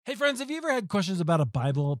Hey friends, have you ever had questions about a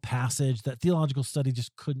Bible passage that theological study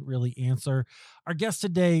just couldn't really answer? Our guest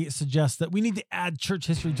today suggests that we need to add church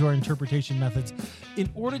history to our interpretation methods in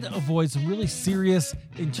order to avoid some really serious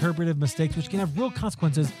interpretive mistakes, which can have real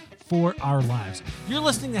consequences for our lives. You're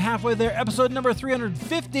listening to Halfway There, episode number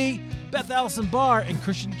 350, Beth, Allison, Barr, and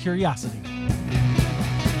Christian Curiosity.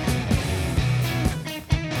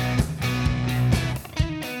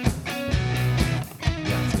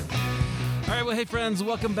 Well, hey friends,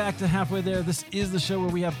 welcome back to Halfway There. This is the show where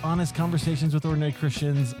we have honest conversations with ordinary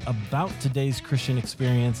Christians about today's Christian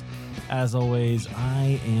experience. As always,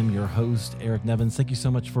 I am your host, Eric Nevins. Thank you so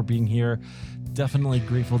much for being here. Definitely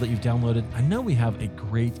grateful that you've downloaded. I know we have a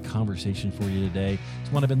great conversation for you today.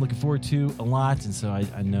 It's one I've been looking forward to a lot, and so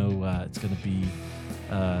I know it's going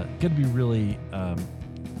to be really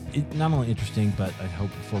not only interesting, but I hope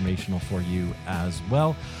formational for you as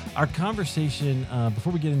well. Our conversation,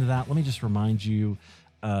 before we get into that, let me just remind you,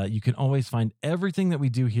 you can always find everything that we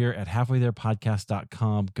do here at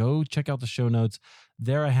halfwaytherepodcast.com. Go check out the show notes.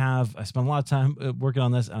 There I spent a lot of time working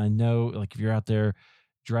on this, and I know like if you're out there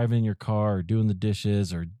driving in your car or doing the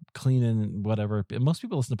dishes or cleaning, whatever, most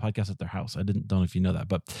people listen to podcasts at their house. Don't know if you know that,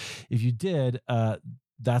 but if you did,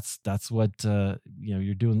 that's what,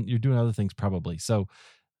 you're doing other things probably. So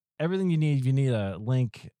everything you need, if you need a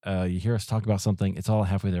link, you hear us talk about something, it's all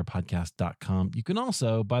at halfwaytherepodcast.com. You can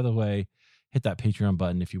also, by the way, hit that Patreon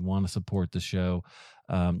button if you want to support the show.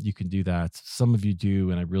 You can do that. Some of you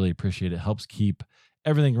do, and I really appreciate it. It helps keep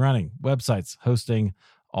everything running, websites, hosting,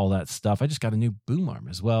 all that stuff. I just got a new boom arm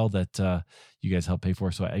as well that you guys help pay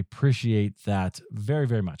for. So I appreciate that very,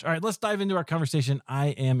 very much. All right, let's dive into our conversation. I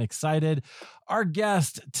am excited. Our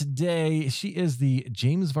guest today, she is the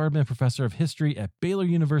James Varban Professor of History at Baylor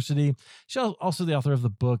University. She's also the author of the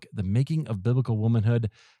book, The Making of Biblical Womanhood,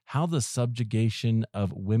 How the Subjugation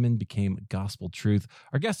of Women Became Gospel Truth.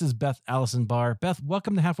 Our guest is Beth Allison Barr. Beth,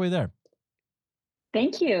 welcome to Halfway There.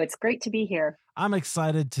 Thank you. It's great to be here. I'm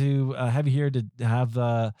excited to have you here to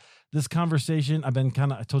have this conversation. I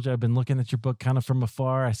told you I've been looking at your book kind of from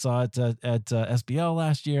afar. I saw it at SBL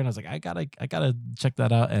last year, and I was like, I gotta check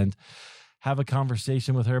that out and have a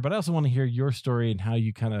conversation with her. But I also want to hear your story and how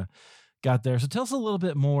you kind of got there. So tell us a little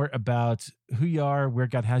bit more about who you are, where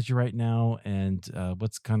God has you right now, and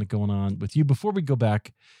what's kind of going on with you before we go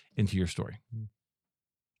back into your story.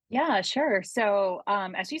 Yeah, sure. So,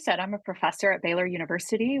 as you said, I'm a professor at Baylor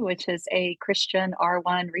University, which is a Christian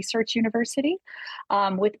R1 research university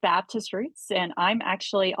with Baptist roots. And I'm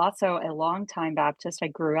actually also a longtime Baptist. I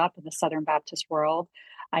grew up in the Southern Baptist world.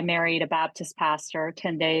 I married a Baptist pastor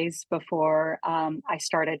 10 days before I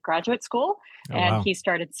started graduate school, and wow. He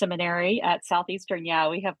started seminary at Southeastern. Yeah,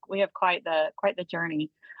 we have quite the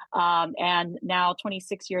journey. And now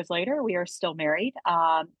 26 years later, we are still married,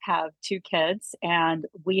 have two kids, and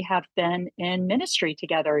we have been in ministry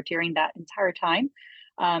together during that entire time.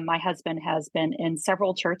 My husband has been in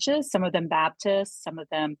several churches, some of them Baptist,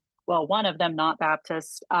 one of them not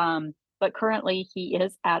Baptist. But currently he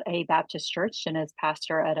is at a Baptist church and is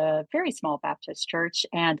pastor at a very small Baptist church.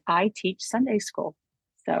 And I teach Sunday school.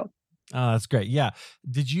 So. Oh, that's great. Yeah.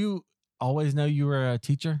 Did you always know you were a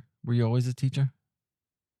teacher? Were you always a teacher?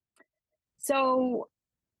 So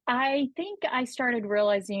I think I started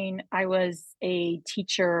realizing I was a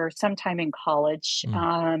teacher sometime in college.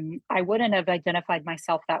 I wouldn't have identified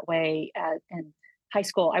myself that way in high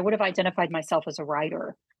school. I would have identified myself as a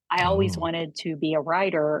writer. I always wanted to be a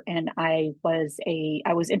writer, and I was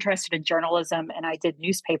interested in journalism, and I did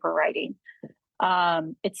newspaper writing.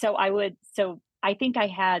 So I think I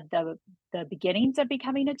had the beginnings of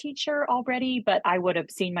becoming a teacher already, but I would have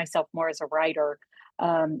seen myself more as a writer.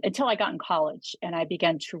 Until I got in college and I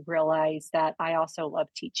began to realize that I also love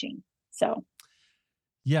teaching. So.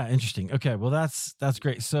 Yeah. Interesting. Okay. Well, that's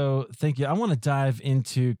great. So thank you. I want to dive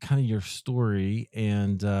into kind of your story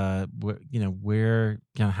and, where,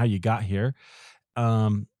 how you got here.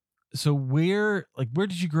 So where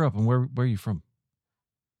did you grow up and where are you from?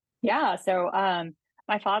 Yeah. So,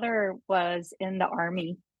 my father was in the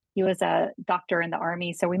Army. He was a doctor in the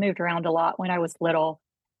Army. So we moved around a lot when I was little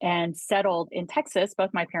and settled in Texas.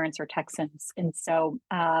 Both my parents are Texans. And so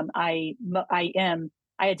I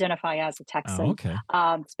identify as a Texan. Oh, okay.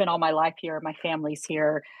 Spent all my life here. My family's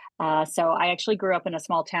here. So I actually grew up in a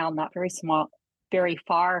small town, not very small, very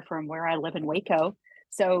far from where I live in Waco.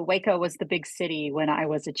 So Waco was the big city when I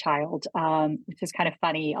was a child, which is kind of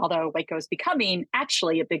funny, although Waco is becoming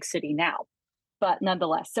actually a big city now. But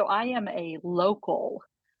nonetheless, so I am a local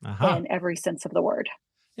in every sense of the word.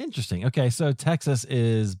 Interesting. Okay, so Texas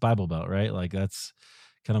is Bible Belt, right? Like that's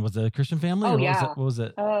kind of was a Christian family? Oh, or yeah. What was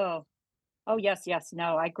it? Oh, yes.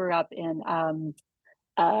 No, I grew up in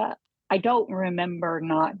uh, I don't remember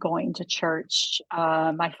not going to church.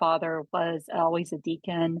 My father was always a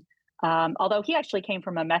deacon, although he actually came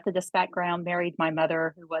from a Methodist background, married my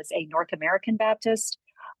mother, who was a North American Baptist.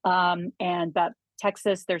 But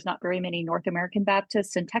Texas, there's not very many North American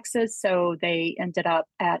Baptists in Texas, so they ended up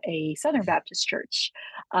at a Southern Baptist church,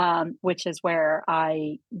 which is where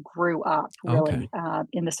I grew up, Okay. really,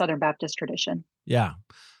 in the Southern Baptist tradition. Yeah.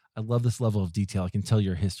 I love this level of detail. I can tell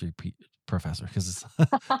you're a history professor because it's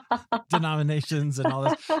denominations and all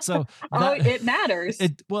this. So Oh, that it matters.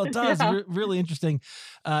 it does Yeah. really interesting.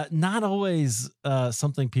 Not always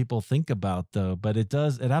something people think about though, but it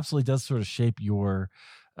does. It absolutely does sort of shape your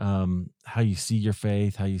how you see your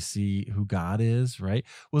faith, how you see who God is. Right?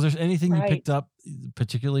 Was there anything you picked Right. up,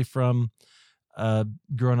 particularly from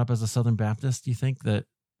growing up as a Southern Baptist? Do you think that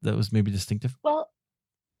was maybe distinctive? Well,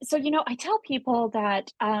 so, I tell people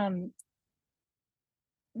that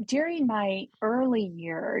during my early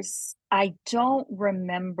years, I don't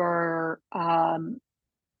remember, I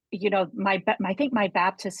think my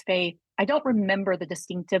Baptist faith, I don't remember the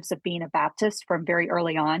distinctives of being a Baptist from very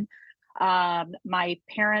early on. My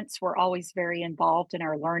parents were always very involved in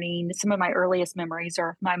our learning. Some of my earliest memories are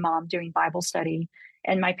of my mom doing Bible study,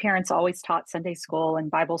 and my parents always taught Sunday school and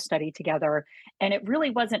Bible study together. And it really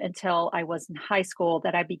wasn't until I was in high school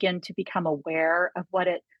that I began to become aware of what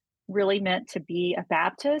it really meant to be a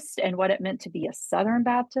Baptist and what it meant to be a Southern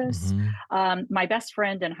Baptist. Hmm. My best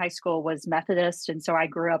friend in high school was Methodist, and so I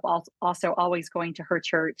grew up also always going to her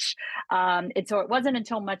church. And so it wasn't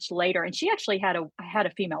until much later, and she actually had a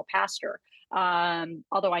female pastor.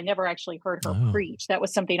 Although I never actually heard her Oh, preach, that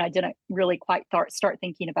was something I didn't really quite start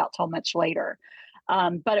thinking about till much later.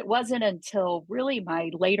 But it wasn't until really my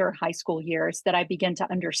later high school years that I began to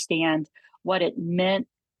understand what it meant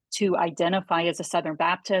to identify as a Southern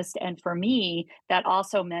Baptist. And for me, that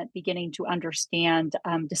also meant beginning to understand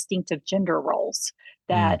distinctive gender roles mm.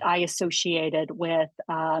 that I associated with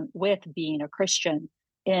being a Christian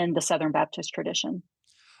in the Southern Baptist tradition.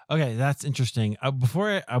 Okay, that's interesting.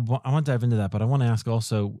 Before I want to dive into that, but I want to ask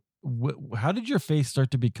also, how did your faith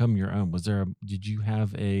start to become your own? Did you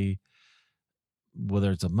have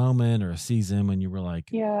whether it's a moment or a season when you were like,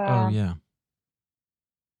 oh Yeah. yeah,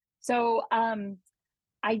 So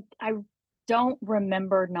I don't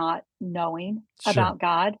remember not knowing sure, about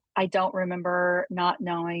God. I don't remember not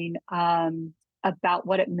knowing about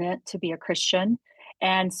what it meant to be a Christian.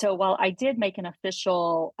 And so while I did make an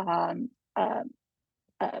official I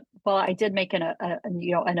did make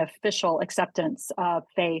an official acceptance of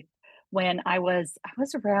faith when I was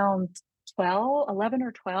around 12, 11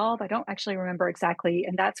 or 12. I don't actually remember exactly,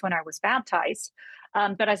 and that's when I was baptized.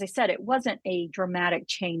 But as I said, it wasn't a dramatic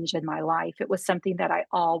change in my life. It was something that I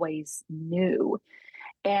always knew,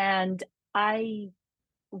 and I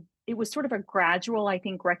it was sort of a gradual, I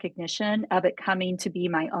think, recognition of it coming to be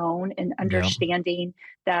my own and yeah, understanding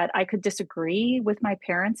that I could disagree with my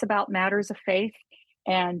parents about matters of faith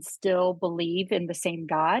and still believe in the same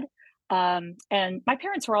God. And my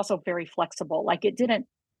parents were also very flexible. Like it didn't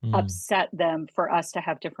mm. upset them for us to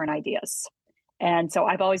have different ideas. And so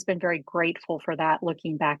I've always been very grateful for that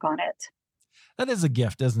looking back on it. That is a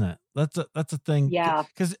gift, isn't it? That's a thing Yeah,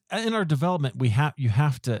 because in our development, you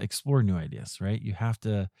have to explore new ideas, right? You have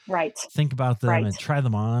to right, think about them right. and try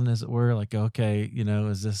them on, as it were. Like, okay,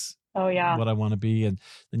 is this Oh, yeah, what I want to be? And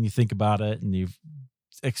then you think about it, and you've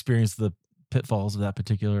experienced the pitfalls of that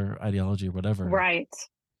particular ideology or whatever. right.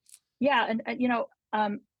 Yeah. And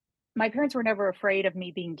my parents were never afraid of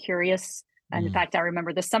me being curious. And in Mm. fact, I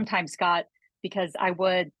remember this sometimes got because I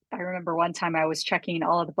remember one time I was checking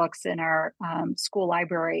all of the books in our school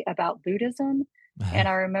library about Buddhism. And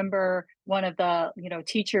I remember one of the,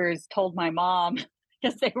 teachers told my mom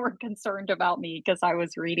because they were concerned about me because I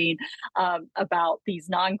was reading about these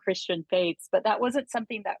non-Christian faiths, but that wasn't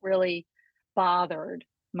something that really bothered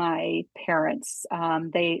my parents.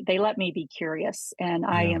 They let me be curious, and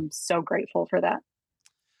I Yeah. am so grateful for that.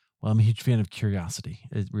 Well, I'm a huge fan of curiosity.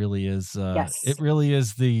 It really is. It Yes. really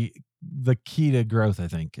is the key to growth. I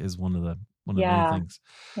think is one of the main Yeah. things.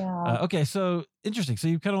 Yeah. Okay, so interesting. So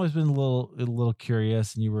you've kind of always been a little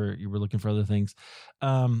curious, and you were looking for other things.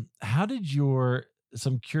 How did your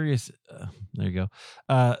some curious? There you go.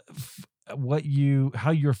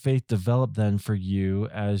 How your faith developed then for you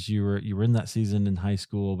as you were in that season in high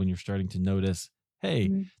school when you're starting to notice, hey,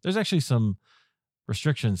 Mhm. there's actually some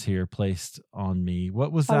restrictions here placed on me.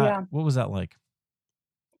 What was Oh, that? yeah. What was that like?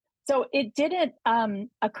 So it didn't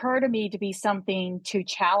occur to me to be something to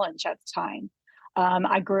challenge at the time.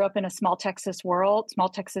 I grew up in a small Texas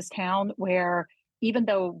town where even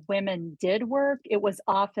though women did work, it was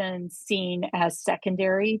often seen as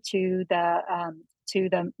secondary to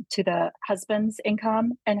the husband's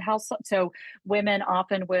income and household. So women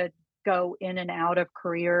often would go in and out of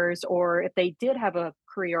careers, or if they did have a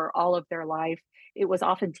career all of their life, it was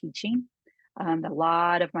often teaching. A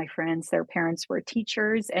lot of my friends, their parents were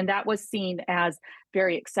teachers, and that was seen as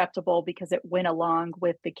very acceptable because it went along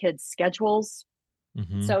with the kids' schedules.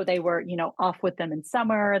 Hmm. So they were, off with them in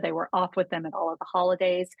summer, they were off with them at all of the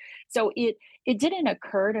holidays. So it didn't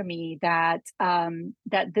occur to me that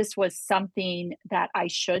that this was something that I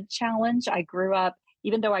should challenge.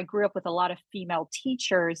 Even though I grew up with a lot of female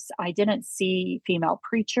teachers, I didn't see female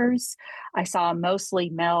preachers. I saw mostly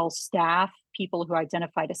male staff, people who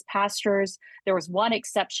identified as pastors. There was one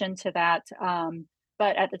exception to that,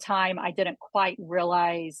 but at the time, I didn't quite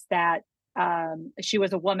realize that she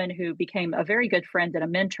was a woman who became a very good friend and a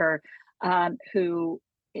mentor, who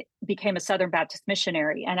became a Southern Baptist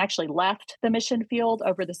missionary and actually left the mission field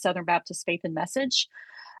over the Southern Baptist Faith and Message.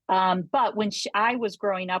 But when I was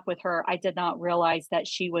growing up with her, I did not realize that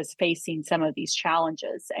she was facing some of these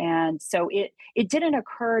challenges. And so it didn't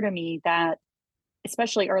occur to me that,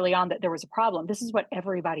 especially early on, that there was a problem. This is what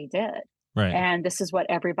everybody did. Right. And this is what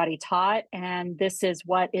everybody taught. And this is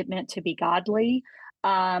what it meant to be godly.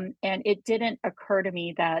 And it didn't occur to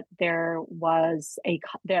me that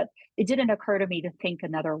it didn't occur to me to think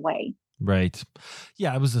another way. Right.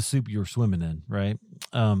 Yeah, it was the soup you were swimming in, right?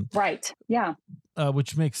 Right. Yeah.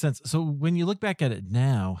 Which makes sense. So when you look back at it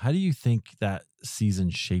now, how do you think that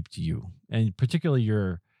season shaped you, and particularly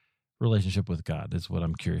your relationship with God is what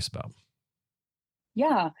I'm curious about.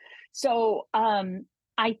 Yeah. So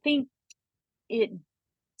I think it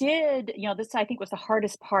did, this I think was the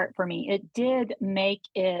hardest part for me. It did make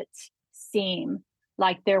it seem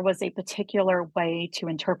like there was a particular way to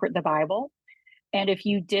interpret the Bible. And if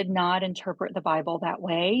you did not interpret the Bible that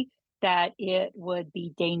way, that it would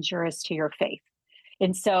be dangerous to your faith.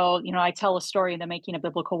 And so, I tell a story in the Making of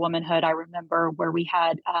Biblical Womanhood. I remember where we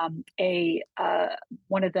had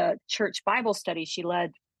one of the church Bible studies. She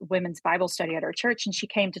led women's Bible study at our church, and she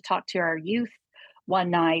came to talk to our youth one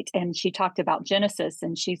night, and she talked about Genesis.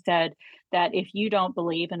 And she said that if you don't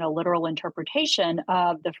believe in a literal interpretation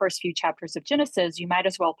of the first few chapters of Genesis, you might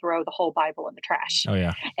as well throw the whole Bible in the trash. Oh,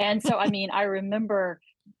 yeah. And so, I remember,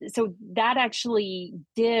 so that actually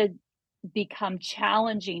did become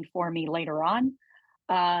challenging for me later on.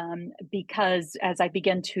 Because as I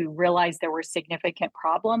began to realize there were significant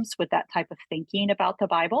problems with that type of thinking about the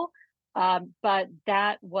Bible. But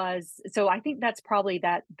so I think that's probably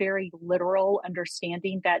that very literal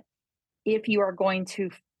understanding that if you are going to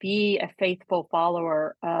be a faithful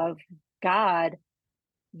follower of God,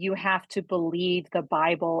 you have to believe the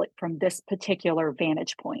Bible from this particular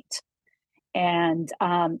vantage point. And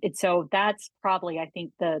so that's probably, I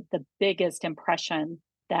think, the biggest impression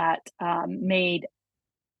that made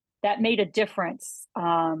a difference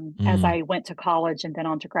as I went to college and then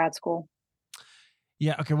on to grad school.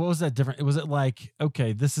 Yeah. Okay. What was that different? Was it like,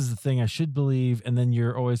 okay, this is the thing I should believe, and then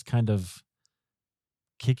you're always kind of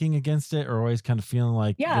kicking against it, or always kind of feeling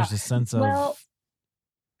like there's a sense of... Well,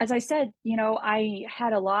 as I said, I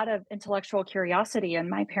had a lot of intellectual curiosity, and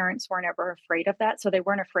my parents weren't ever afraid of that. So they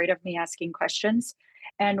weren't afraid of me asking questions.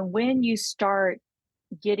 And when you start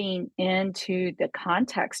getting into the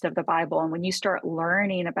context of the Bible, and when you start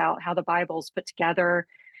learning about how the Bible's put together,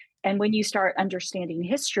 and when you start understanding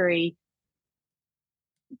history,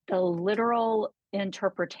 the literal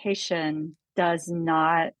interpretation there's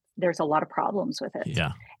a lot of problems with it.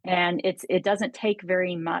 Yeah. And it doesn't take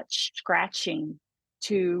very much scratching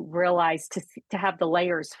to realize, to have the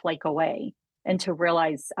layers flake away, and to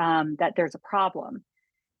realize that there's a problem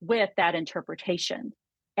with that interpretation.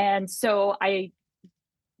 And so I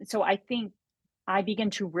think I begin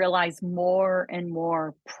to realize more and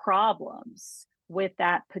more problems with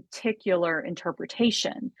that particular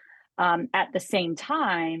interpretation. At the same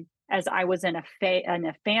time, as I was in a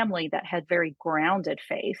family that had very grounded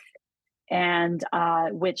faith, and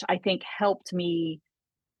which I think helped me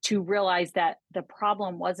to realize that the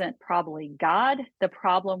problem wasn't probably God. The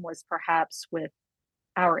problem was perhaps with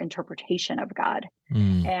our interpretation of God.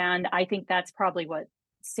 And I think that's probably what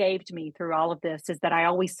saved me through all of this, is that I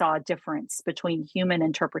always saw a difference between human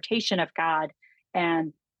interpretation of God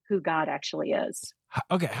and who God actually is.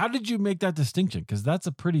 Okay. How did you make that distinction? Because that's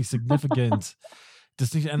a pretty significant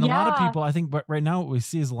distinction. And a lot of people, I think right now what we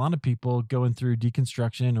see is a lot of people going through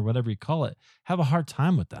deconstruction or whatever you call it, have a hard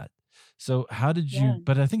time with that. So how did you,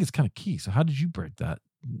 but I think it's kind of key. So how did you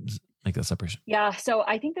make that separation? Yeah. So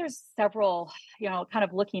I think there's several, kind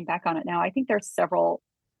of looking back on it now, I think there's several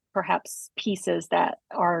perhaps pieces that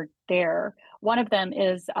are there. One of them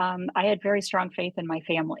is I had very strong faith in my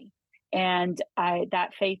family. And that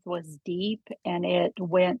faith was deep, and it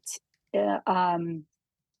went, uh, um,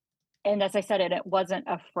 and as I said, it wasn't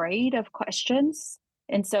afraid of questions.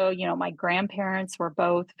 And so, my grandparents were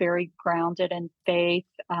both very grounded in faith.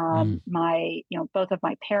 Mm. Both of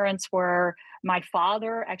my parents were. My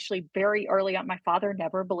father, actually, very early on, my father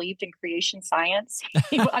never believed in creation science.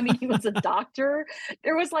 He was a doctor.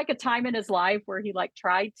 There was like a time in his life where he like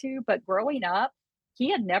tried to, but growing up, he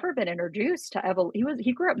had never been introduced to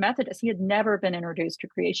he grew up Methodist. He had never been introduced to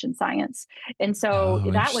creation science. And so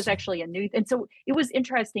Oh, that was interesting. actually and so it was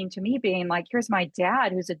interesting to me being like, here's my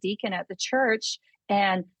dad who's a deacon at the church,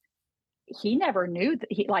 and he never knew that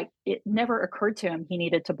it never occurred to him he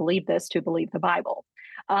needed to believe this to believe the Bible.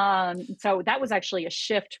 So that was actually a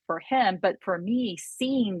shift for him. But for me,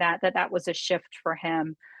 seeing that was a shift for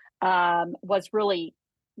him, was really,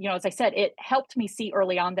 as I said, it helped me see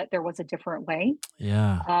early on that there was a different way,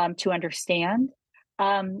 Yeah. to understand.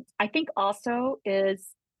 I think also is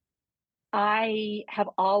I have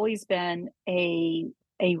always been a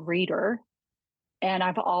reader, and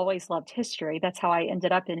I've always loved history. That's how I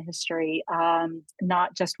ended up in history,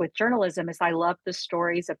 not just with journalism, as I love the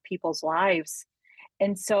stories of people's lives.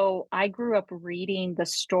 And so I grew up reading the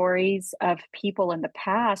stories of people in the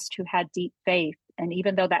past who had deep faith. And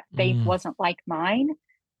even though that faith Mm. wasn't like mine,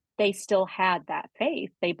 they still had that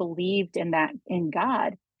faith. They believed in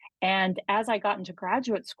God. And as I got into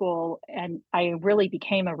graduate school and I really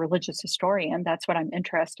became a religious historian, that's what I'm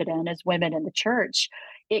interested in, is women in the church.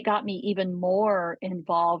 It got me even more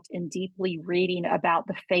involved in deeply reading about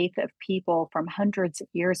the faith of people from hundreds of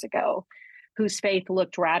years ago whose faith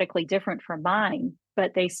looked radically different from mine,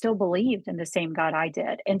 but they still believed in the same God I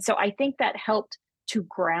did. And so I think that helped to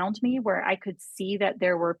ground me, where I could see that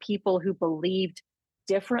there were people who believed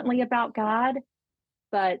differently about God,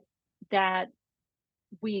 but that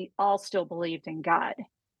we all still believed in God.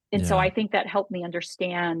 And so Yeah. I think that helped me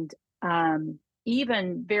understand,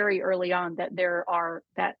 even very early on, that there are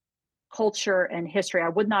that culture and history. I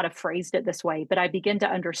would not have phrased it this way, but I begin to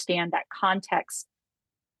understand that context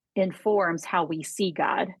informs how we see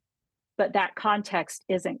God, but that context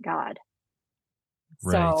isn't God.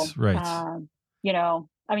 Right. So, Right.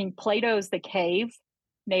 Plato's The Cave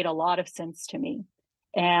made a lot of sense to me.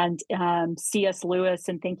 And C.S. Lewis,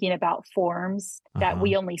 and thinking about forms, that Uh-huh.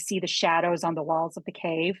 we only see the shadows on the walls of the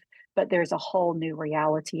cave, but there's a whole new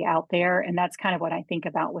reality out there. And that's kind of what I think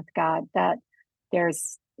about with God, that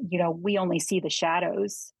there's, we only see the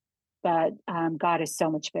shadows, but God is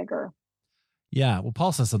so much bigger. Yeah. Well,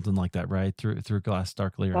 Paul says something like that, right? Through glass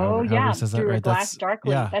darkly, or Oh, however he yeah, says that, through a right? glass That's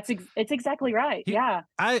darkly. yeah. It's exactly right. He Yeah.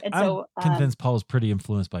 And I'm so, convinced Paul was pretty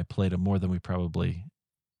influenced by Plato more than we probably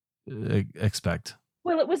expect.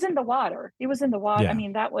 well, it was in the water. It was in the water.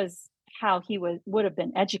 Yeah. That was how he would have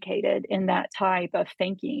been educated, in that type of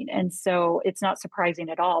thinking. And so it's not surprising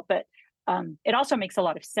at all. But it also makes a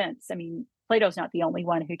lot of sense. Plato's not the only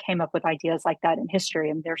one who came up with ideas like that in history.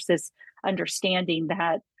 And there's this understanding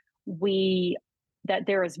we that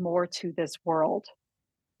there is more to this world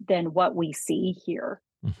than what we see here.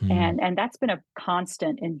 Hmm. And that's been a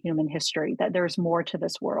constant in human history, that there's more to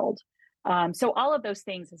this world. So all of those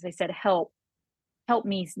things, as I said, help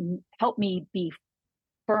me help me be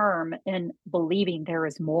firm in believing there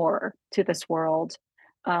is more to this world,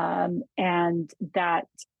 and that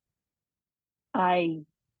I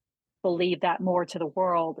believe that more to the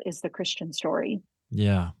world is the Christian story.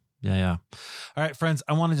 Yeah. Yeah. Yeah. All right, friends.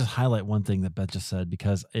 I want to just highlight one thing that Beth just said,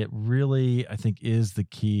 because it really, I think, is the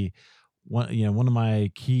key. One of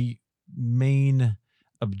my key main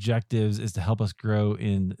objectives is to help us grow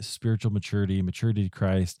in spiritual maturity to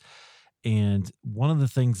Christ. And one of the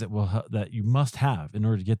things that you must have in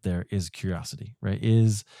order to get there is curiosity, right?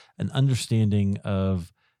 Is an understanding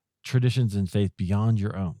of traditions and faith beyond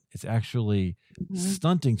your own. It's actually Mhm.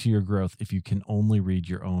 stunting to your growth if you can only read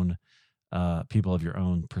your own people of your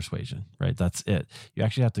own persuasion, right? That's it. You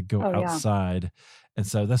actually have to go Oh, yeah. outside. And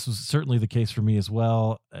so this was certainly the case for me as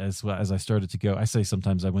I started to go. I say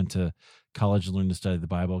sometimes I went to college to learn to study the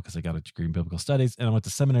Bible because I got a degree in biblical studies, and I went to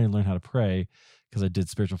seminary to learn how to pray because I did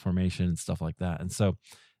spiritual formation and stuff like that. And so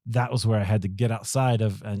that was where I had to get outside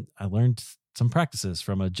of, and I learned some practices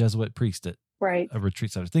from a Jesuit priest at Right. a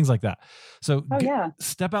retreat center, things like that. So Oh, yeah.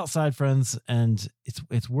 step outside, friends, and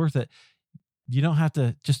it's worth it. You don't have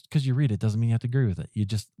to, just because you read it doesn't mean you have to agree with it. You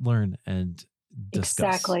just learn and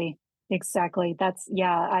discuss. Exactly. Exactly. That's,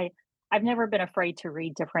 yeah. I've never been afraid to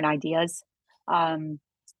read different ideas. Um,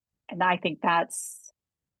 and I think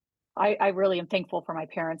I really am thankful for my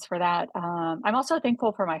parents for that. I'm also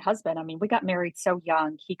thankful for my husband. We got married so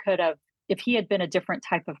young. He could have, if he had been a different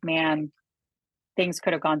type of man, things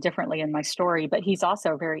could have gone differently in my story, but he's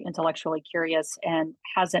also very intellectually curious and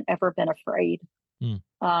hasn't ever been afraid. Mm.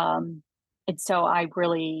 And so I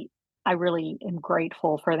really am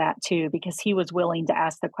grateful for that too, because he was willing to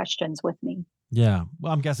ask the questions with me. Yeah.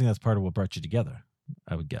 Well, I'm guessing that's part of what brought you together,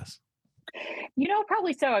 I would guess.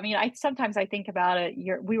 Probably so. I mean, I sometimes I think about it.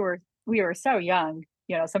 We were so young.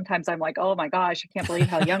 Sometimes I'm like, oh my gosh, I can't believe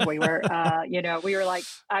how young we were. We were like,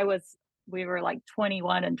 we were like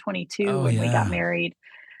 21 and 22 Oh, when we got yeah. married.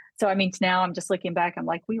 So I mean, now I'm just looking back. I'm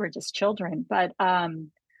like, we were just children. But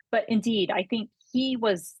indeed, I think he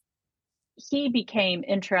became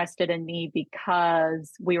interested in me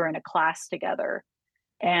because we were in a class together,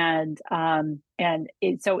 so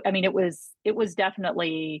I mean, it was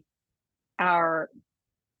definitely our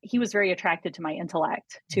he was very attracted to my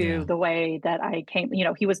intellect, to Yeah. the way that I came.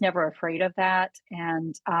 He was never afraid of that,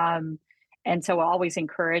 and so I always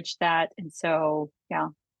encouraged that, and so yeah.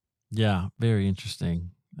 Yeah. Very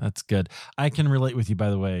interesting. That's good. I can relate with you, by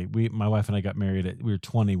the way. My wife and I got married we were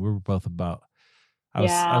 20. We were both about, I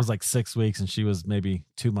Yeah. was like 6 weeks and she was maybe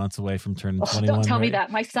 2 months away from turning Oh, don't 21, tell me right? that.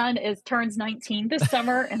 My son is turns 19 this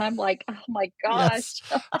summer, and I'm like, oh my Yes.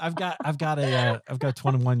 gosh. I've got a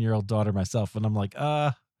 21-year-old daughter myself, and I'm like,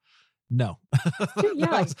 no. Too That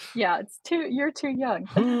young. was, Yeah, you're too young.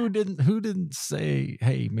 who didn't say,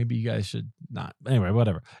 hey, maybe you guys should not. Anyway,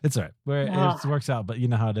 whatever. It's all right. Where it Oh, works out, but you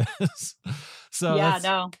know how it is. So yeah,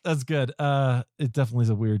 no. that's good. It definitely is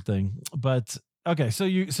a weird thing. But okay, so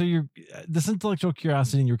you're this intellectual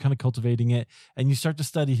curiosity and you're kind of cultivating it and you start to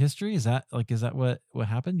study history. Is that what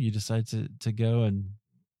happened? You decided to go and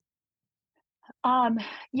Um,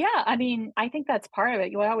 yeah, I mean, I think that's part of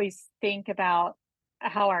it. You always think about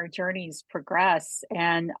how our journeys progress,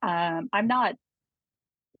 and I'm not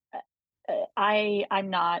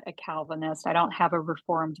a Calvinist. I don't have a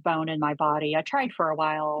reformed bone in my body. I tried for a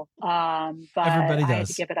while, but everybody I had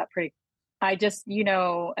to does. give it up pretty. It just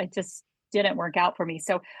didn't work out for me.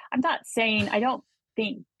 So I'm not saying I don't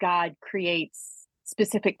think God creates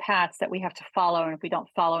specific paths that we have to follow, and if we don't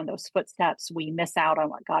follow in those footsteps, we miss out on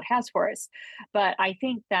what God has for us. But I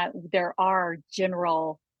think that there are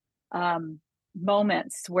general um,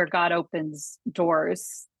 moments where God opens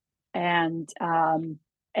doors, and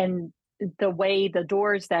the way the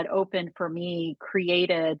doors that opened for me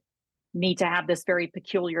created me to have this very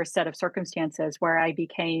peculiar set of circumstances where I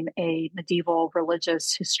became a medieval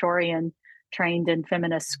religious historian trained in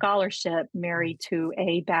feminist scholarship, married to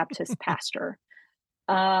a Baptist pastor,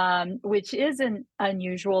 which is an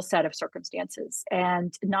unusual set of circumstances.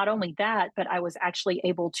 And not only that, but I was actually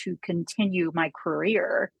able to continue my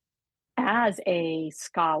career as a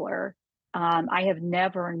scholar. I have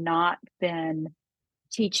never not been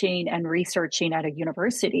teaching and researching at a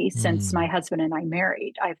university since my Mm, husband and I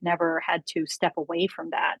married. I've never had to step away from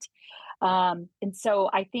that. And so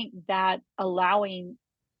I think that allowing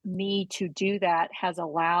me to do that has um,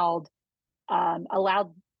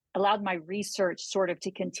 allowed allowed my research sort of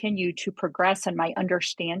to continue to progress and my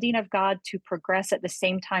understanding of God to progress at the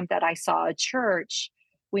same time that I saw a church.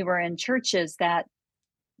 We were in churches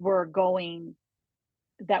were going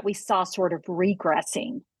that we saw sort of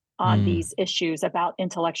regressing on mm, these issues about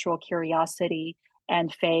intellectual curiosity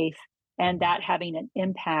and faith, and that having an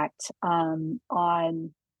impact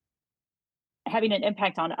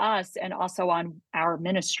on us and also on our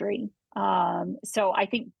ministry. So I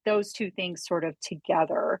think those two things sort of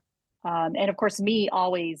together, and of course, me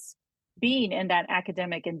always being in that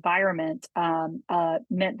academic environment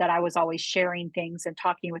meant that I was always sharing things and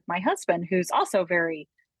talking with my husband, who's also very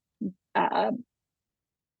uh,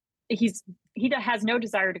 he's has no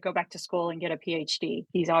desire to go back to school and get a PhD.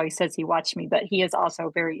 He always says he watched me, but he is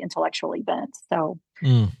also very intellectually bent.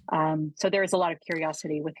 mm. So there's a lot of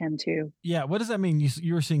curiosity with him too. Yeah. What does that mean?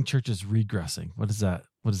 You were seeing churches regressing. What does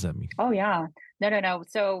that mean? Oh yeah, no, no, no.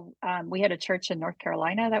 So we had a church in North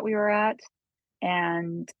Carolina that we were at,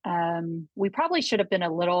 and we probably should have been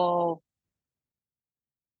a little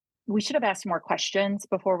we should have asked more questions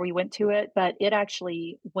before we went to it, but it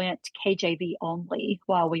actually went KJV only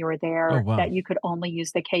while we were Oh, there, wow. that you could only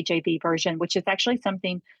use the KJV version, which is actually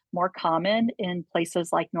something more common in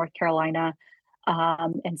places like North Carolina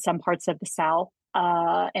and some parts of the South.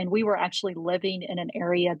 And we were actually living in an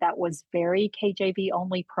area that was very KJV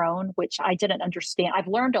only prone, which I didn't understand. I've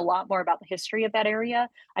learned a lot more about the history of that area.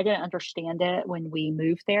 I didn't understand it when we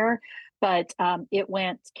moved there, but it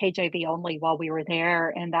went KJV only while we were there.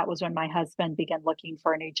 And that was when my husband began looking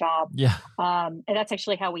for a new job. Yeah. And that's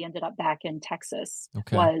actually how we ended up back in Texas,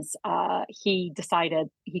 Okay. was he decided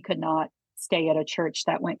he could not stay at a church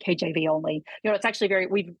that went KJV only. It's actually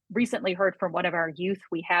we've recently heard from one of our youth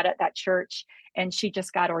we had at that church, and she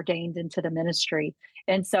just got ordained into the ministry.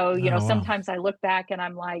 And so, Oh, wow. sometimes I look back and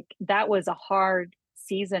I'm like, that was a hard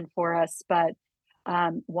season for us. But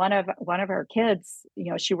one of our kids,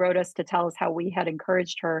 she wrote us to tell us how we had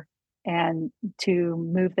encouraged her and to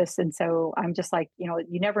move this. And so I'm just like,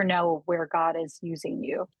 you never know where God is using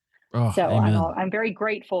you. Oh, So amen. I'm very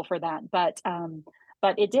grateful for that. But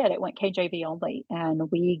it went KJV only, and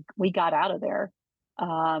we got out of there,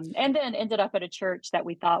 and then ended up at a church that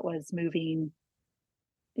we thought was moving,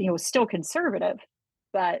 was still conservative,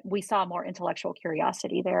 but we saw more intellectual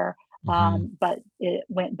curiosity there. But it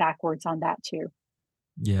went backwards on that too.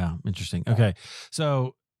 Yeah. Interesting. Okay.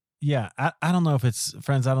 So yeah, I don't know if it's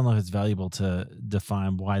valuable to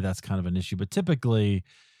define why that's kind of an issue, but typically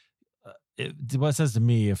what it says to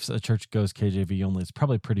me, if a church goes KJV only, it's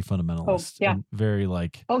probably pretty fundamentalist. Yeah. And very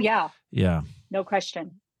like, oh yeah. Yeah. No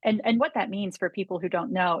question. And what that means for people who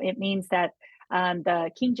don't know, it means that the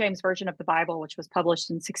King James Version of the Bible, which was published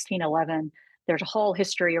in 1611, there's a whole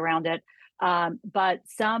history around it. But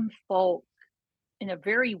some folk, in a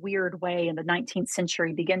very weird way, in the 19th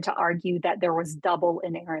century, begin to argue that there was double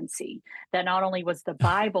inerrancy, that not only was the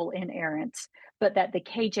Bible inerrant, but that the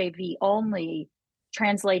KJV only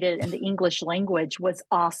translated in the English language was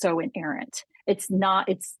also inerrant. It's not,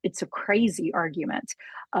 it's a crazy argument.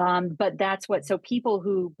 But that's what, so people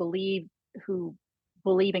who believe in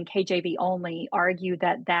KJV only argue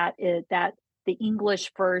that the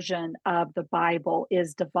English version of the Bible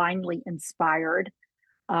is divinely inspired,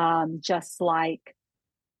 just like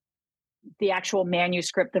the actual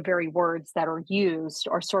manuscript, the very words that are used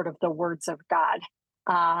are sort of the words of God,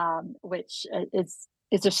 which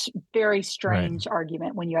is a very strange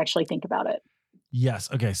argument when you actually think about it.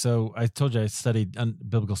 Yes. Okay. So I told you I studied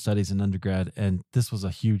biblical studies in undergrad, and this was a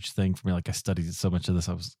huge thing for me. Like I studied so much of this,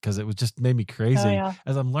 because it was just made me crazy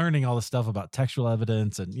as I'm learning all this stuff about textual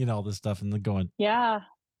evidence and all this stuff, and then going, why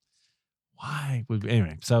would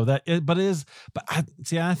anyway? So I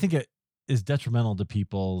think it is detrimental to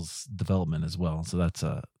people's development as well. So that's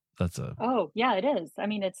a. Oh yeah, it is. I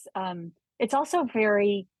mean, it's also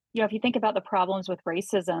very. If you think about the problems with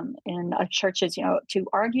racism in churches, to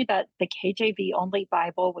argue that the KJV only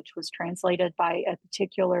Bible, which was translated by a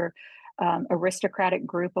particular aristocratic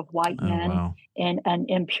group of white men in an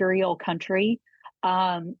imperial country,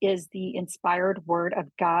 is the inspired word of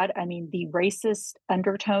God. I mean, the racist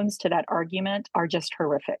undertones to that argument are just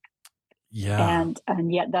horrific. Yeah.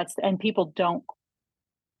 And yet people don't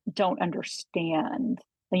understand.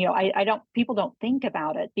 People don't think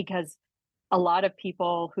about it, because a lot of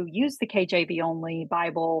people who use the KJV only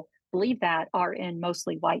Bible believe that are in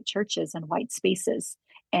mostly white churches and white spaces.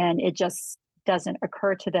 And it just doesn't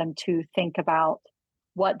occur to them to think about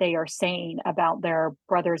what they are saying about their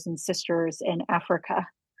brothers and sisters in Africa,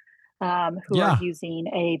 who are using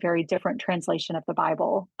a very different translation of the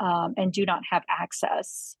Bible, and do not have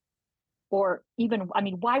access. Or even,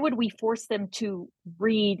 why would we force them to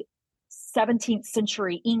read 17th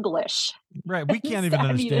century English? Right. We can't even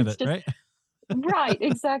understand it, right? Right,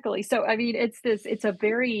 exactly. So, it's a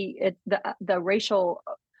very, the racial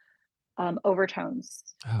overtones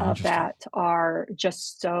of that are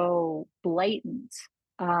just so blatant,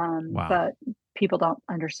 but people don't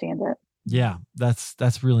understand it. Yeah,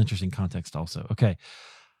 that's real interesting context also. Okay.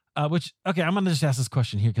 I'm going to just ask this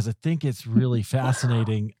question here, because I think it's really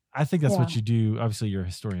fascinating. I think that's what you do. Obviously you're a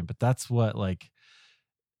historian, but that's what,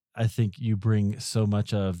 I think you bring so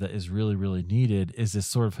much of that is really, really needed, is this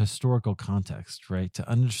sort of historical context, right? To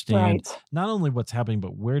understand not only what's happening,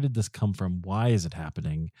 but where did this come from? Why is it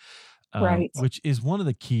happening? Which is one of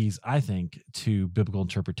the keys, I think, to biblical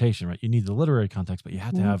interpretation, right? You need the literary context, but you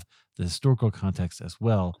have to have the historical context as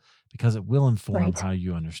well, because it will inform how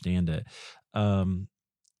you understand it.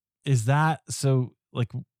 Is that so?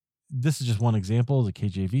 This is just one example, the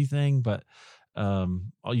KJV thing, but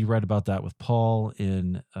you read about that with Paul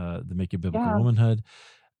in the Making Biblical Womanhood.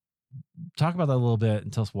 Talk about that a little bit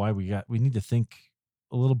and tell us why we need to think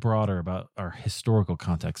a little broader about our historical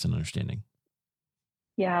context and understanding.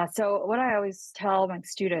 Yeah. So what I always tell my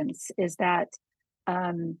students is that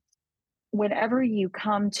whenever you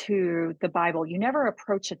come to the Bible, you never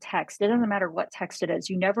approach a text. It doesn't matter what text it is.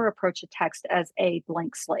 You never approach a text as a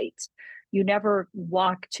blank slate. You never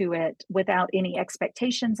walk to it without any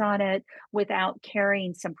expectations on it, without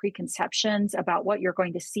carrying some preconceptions about what you're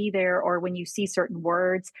going to see there, or when you see certain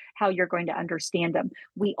words, how you're going to understand them.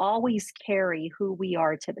 We always carry who we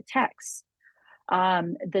are to the text.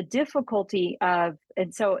 The difficulty of,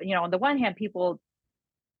 and so, on the one hand, people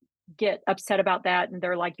get upset about that, and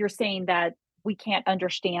they're like, you're saying that we can't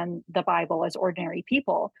understand the Bible as ordinary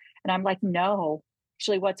people. And I'm like, no,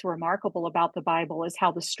 actually, what's remarkable about the Bible is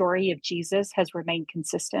how the story of Jesus has remained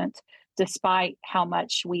consistent despite how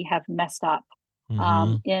much we have messed up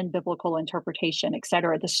Mm-hmm. in biblical interpretation, et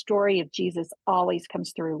cetera. The story of Jesus always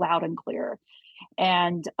comes through loud and clear.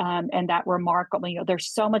 And that remarkable,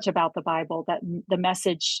 there's so much about the Bible that the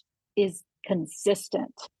message is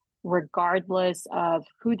consistent regardless of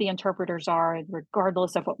who the interpreters are and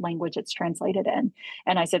regardless of what language it's translated in.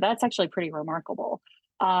 And I said that's actually pretty remarkable.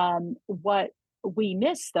 What we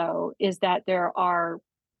miss, though, is that there are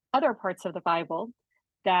other parts of the Bible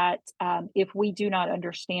that, if we do not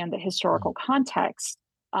understand the historical context,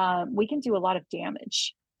 we can do a lot of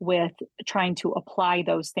damage with trying to apply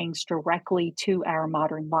those things directly to our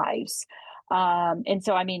modern lives. And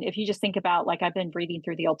so, I mean, if you just think about, like, I've been reading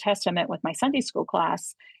through the Old Testament with my Sunday school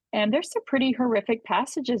class, and there's some pretty horrific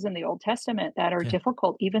passages in the Old Testament that are Yeah.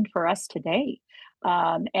 difficult even for us today.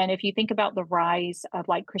 And if you think about the rise of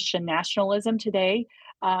like Christian nationalism today,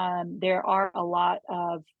 there are a lot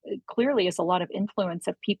of, clearly is a lot of influence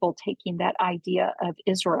of people taking that idea of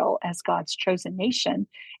Israel as God's chosen nation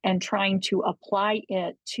and trying to apply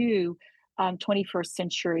it to 21st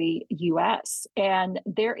century US. And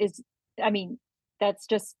there is, I mean, that's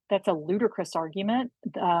a ludicrous argument.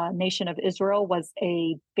 The nation of Israel was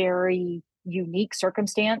a very unique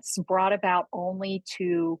circumstance brought about only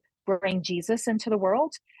to bring Jesus into the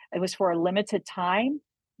world. It was for a limited time.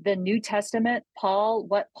 The New Testament,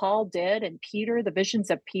 what Paul did, and Peter, the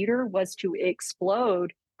visions of Peter, was to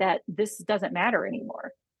explode that this doesn't matter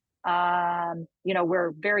anymore.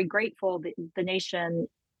 We're very grateful that the nation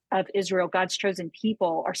of Israel, God's chosen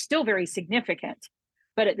people, are still very significant.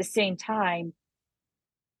 But at the same time,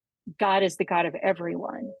 God is the God of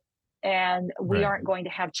everyone. And we Right. aren't going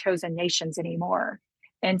to have chosen nations anymore.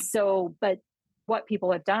 And so, but what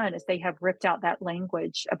people have done is they have ripped out that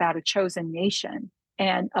language about a chosen nation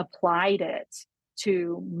and applied it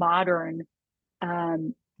to modern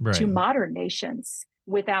nations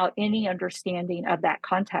without any understanding of that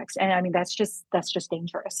context. And I mean, that's just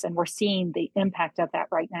dangerous. And we're seeing the impact of that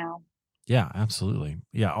right now. Yeah, absolutely.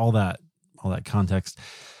 Yeah, all that context.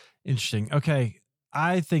 Interesting. Okay.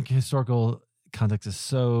 I think historical context is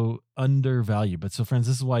so undervalued. But so, friends,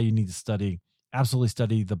 this is why you need to absolutely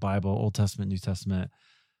study the Bible, Old Testament, New Testament,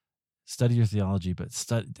 study your theology, but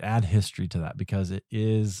add history to that because it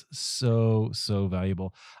is so, so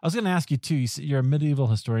valuable. I was going to ask you too, you're a medieval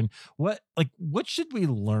historian. What should we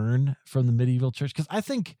learn from the medieval church? Because I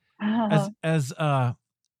think as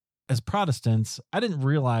Protestants, I didn't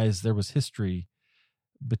realize there was history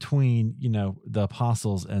between, the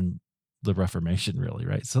apostles and the Reformation, really,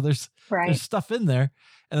 right? So there's stuff in there,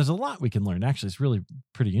 and there's a lot we can learn. Actually, it's really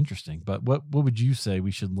pretty interesting. But what would you say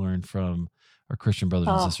we should learn from our Christian brothers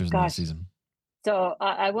and sisters in this season? So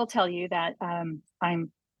I will tell you that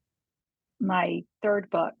my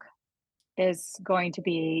third book is going to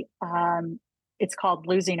be it's called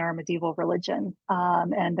Losing Our Medieval Religion,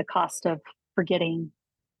 and the Cost of Forgetting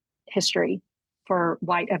History for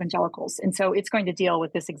White Evangelicals. And so it's going to deal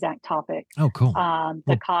with this exact topic. Oh, cool.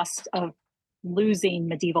 The cost of losing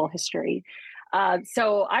medieval history.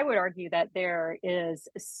 So I would argue that there is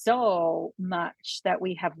so much that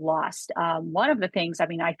we have lost. One of the things, I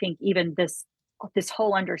mean, I think even this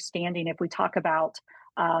whole understanding, if we talk about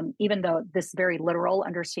even though this very literal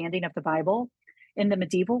understanding of the Bible in the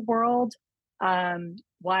medieval world,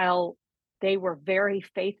 while they were very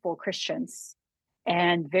faithful Christians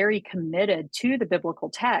and very committed to the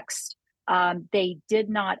biblical text, they did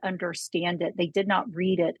not understand it. They did not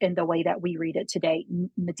read it in the way that we read it today.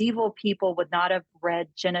 Medieval people would not have read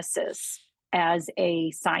Genesis as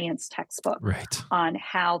a science textbook on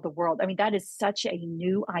how the world, I mean, that is such a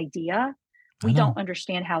new idea. We don't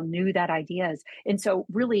understand how new that idea is. And so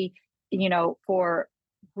really, for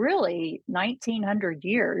really 1900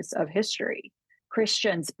 years of history,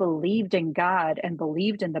 Christians believed in God and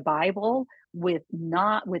believed in the Bible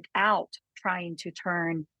without trying to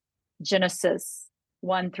turn Genesis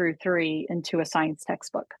 1-3 into a science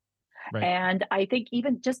textbook. Right. And I think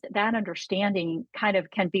even just that understanding kind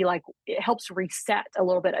of can be like, it helps reset a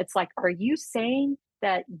little bit. It's like, are you saying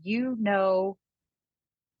that you know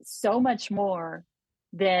so much more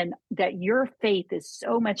than that, your faith is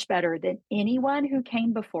so much better than anyone who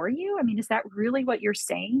came before you? I mean, is that really what you're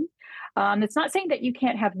saying? It's not saying that you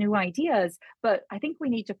can't have new ideas, but I think we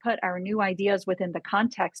need to put our new ideas within the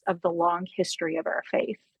context of the long history of our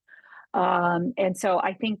faith. And so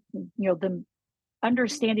I think, the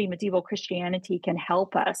understanding medieval Christianity can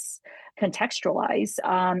help us contextualize.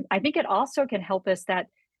 I think it also can help us that,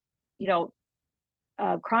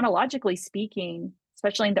 chronologically speaking,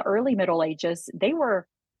 especially in the early Middle Ages, they were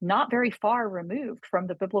not very far removed from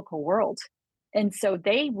the biblical world. And so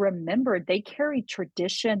they carried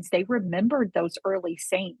traditions. They remembered those early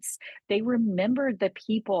saints. They remembered the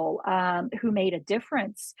people who made a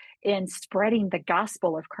difference in spreading the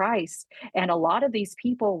gospel of Christ. And a lot of these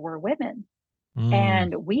people were women. Mm,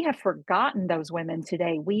 And we have forgotten those women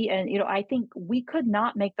today. I think we could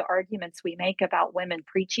not make the arguments we make about women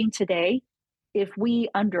preaching today if we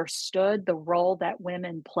understood the role that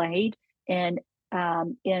women played in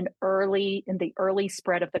in the early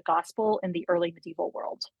spread of the gospel in the early medieval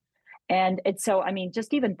world. And so, I mean,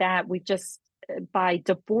 just even that, we've just by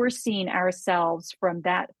divorcing ourselves from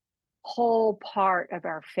that whole part of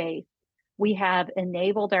our faith, we have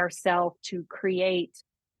enabled ourselves to create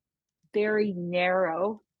very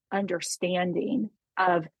narrow understanding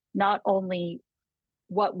of not only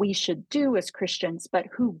what we should do as Christians, but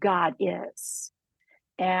who God is.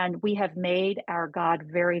 And we have made our God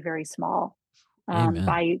very, very small. amen.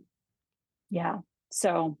 By yeah.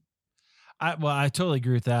 So I totally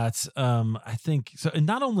agree with that. I think so. And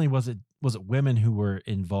not only was it women who were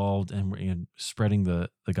involved and were in spreading the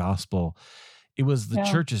gospel, it was the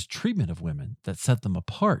yeah. church's treatment of women that set them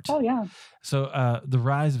apart. Oh yeah. So, The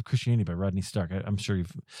Rise of Christianity by Rodney Stark, I'm sure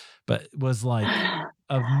but it was like He's one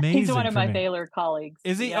amazing of for my me. Baylor colleagues.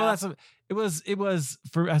 Is he? Oh, Yeah. it was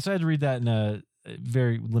for, so I had to read that in a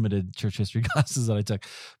very limited church history classes that I took,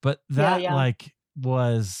 but Yeah. that Yeah. like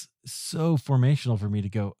was so formational for me to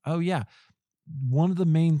go, oh yeah, one of the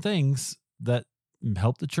main things that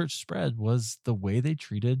helped the church spread was the way they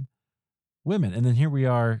treated women. And then here we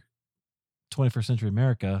are, 21st century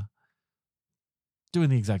America, doing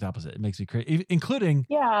the exact opposite. It makes me crazy, including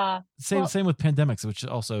Yeah. Well, same with pandemics, which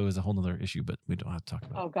also is a whole nother issue, but we don't have to talk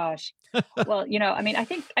about oh gosh. Well, I mean, I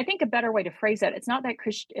think a better way to phrase that, it's not that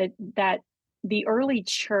that the early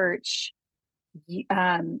church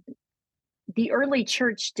um the early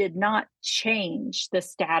church did not change the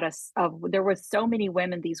status of, there was so many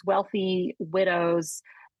women, these wealthy widows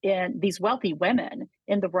and these wealthy women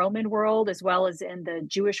in the Roman world as well as in the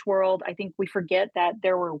Jewish world. I think we forget that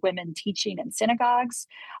there were women teaching in synagogues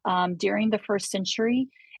during the first century,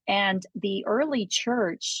 and the early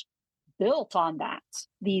church built on that.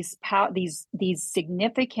 These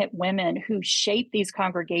significant women who shaped these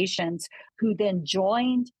congregations, who then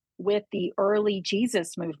joined with the early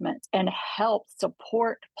Jesus movement and helped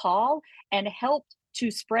support Paul and helped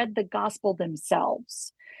to spread the gospel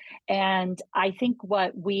themselves. And I think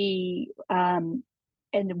and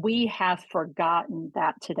we have forgotten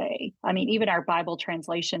that today. I mean, even our Bible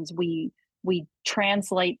translations, we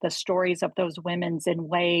translate the stories of those women's in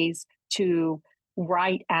ways to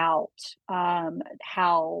write out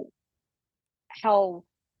how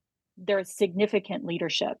there's significant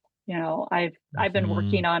leadership. I've been it.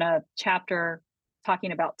 working on a chapter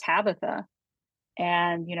talking about Tabitha,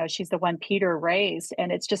 and she's the one Peter raised, and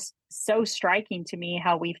it's just so striking to me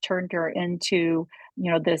how we've turned her into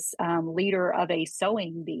this leader of a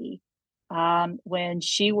sewing bee, when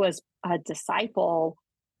she was a disciple,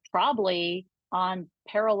 probably on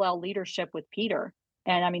parallel leadership with Peter.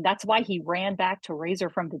 And I mean, that's why he ran back to raise her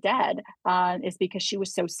from the dead, is because she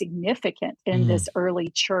was so significant in Mm, this early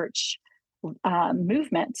church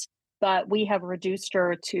movement. But we have reduced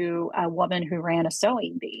her to a woman who ran a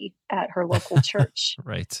sewing bee at her local church.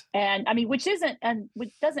 right. And I mean, which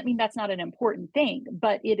doesn't mean that's not an important thing,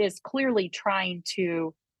 but it is clearly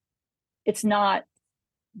it's not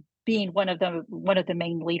being one of the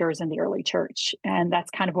main leaders in the early church. And that's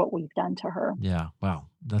kind of what we've done to her. Yeah. Wow.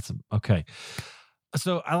 That's okay.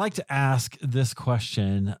 So I like to ask this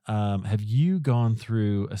question. Have you gone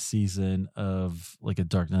through a season of like a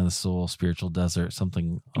dark night of the soul, spiritual desert,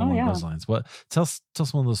 something Oh along yeah. those lines? Tell us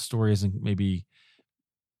one of those stories and maybe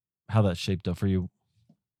how that shaped up for you.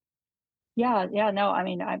 Yeah, yeah, no, I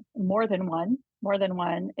mean, I more than one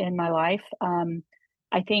in my life.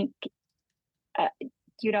 I think, uh,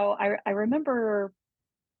 I remember,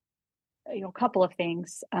 a couple of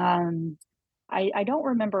things. I don't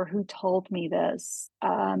remember who told me this,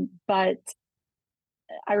 but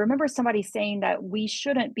I remember somebody saying that we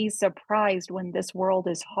shouldn't be surprised when this world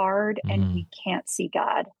is hard and Mm, we can't see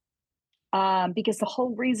God, because the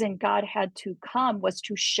whole reason God had to come was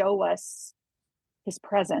to show us his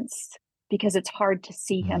presence, because it's hard to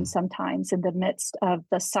see him mm, sometimes in the midst of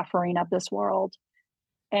the suffering of this world.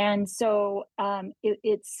 And so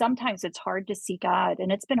it's sometimes it's hard to see God, and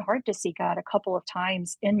it's been hard to see God a couple of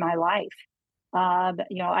times in my life.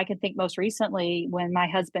 I can think most recently when my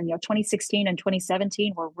husband, 2016 and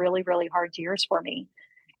 2017 were really, really hard years for me.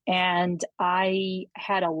 And I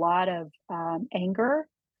had a lot of anger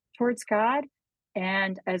towards God.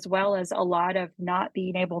 and as well as a lot of not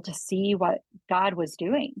being able to see what God was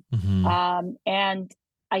doing. Mm-hmm. And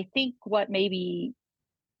I think what maybe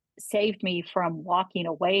saved me from walking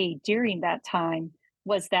away during that time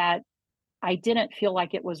was that I didn't feel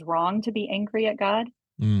like it was wrong to be angry at God.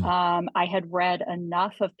 Mm. I had read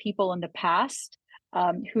enough of people in the past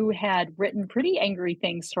who had written pretty angry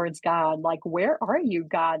things towards God, like, where are you,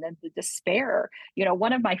 God? And the despair.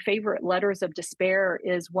 One of my favorite letters of despair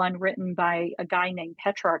is one written by a guy named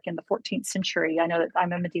Petrarch in the 14th century. I know that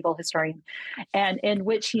I'm a medieval historian, and in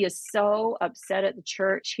which he is so upset at the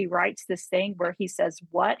church. He writes this thing where he says,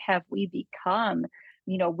 what have we become?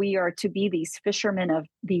 We are to be these fishermen of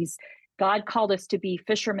these. God called us to be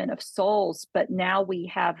fishermen of souls, but now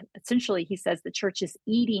we have, essentially, he says, the church is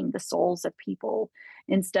eating the souls of people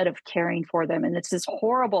instead of caring for them. And it's just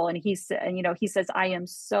horrible. And he says, my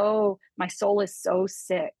soul is so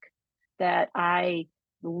sick that my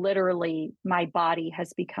body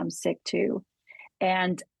has become sick too.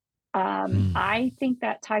 And I think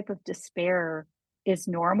that type of despair is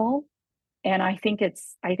normal. And I think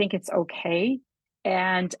it's okay.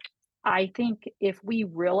 And I think if we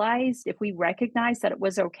recognize that it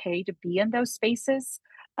was okay to be in those spaces,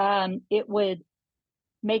 it would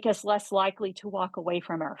make us less likely to walk away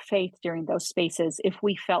from our faith during those spaces if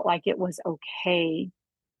we felt like it was okay.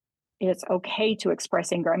 It's okay to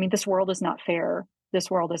express anger. I mean, this world is not fair. This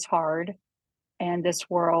world is hard, and this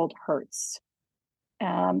world hurts.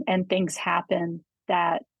 And things happen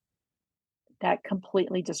that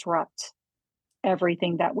completely disrupt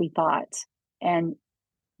everything that we thought. And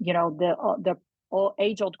the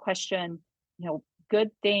age-old question, good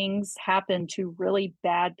things happen to really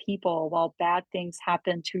bad people while bad things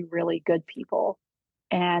happen to really good people.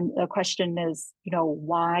 And the question is,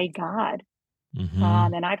 why God? Mm-hmm.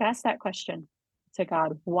 And I've asked that question to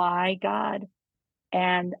God, why God?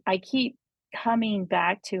 And I keep coming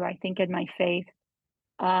back to, I think in my faith,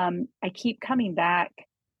 I keep coming back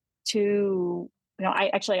to,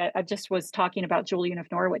 I just was talking about Julian of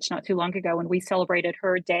Norwich not too long ago when we celebrated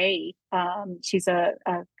her day. She's a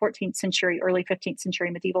 14th century, early 15th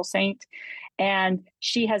century medieval saint. And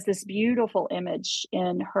she has this beautiful image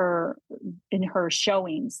in her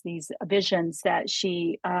showings, these visions that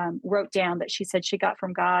she wrote down that she said she got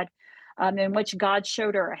from God, in which God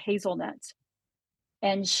showed her a hazelnut.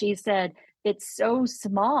 And she said, it's so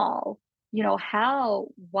small,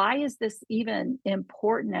 why is this even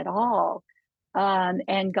important at all?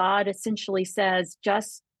 And God essentially says,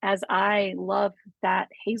 just as I love that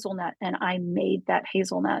hazelnut and I made that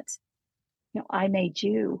hazelnut, I made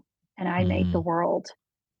you and I made the world.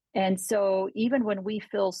 And so even when we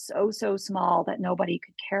feel so small that nobody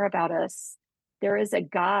could care about us, there is a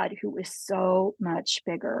God who is so much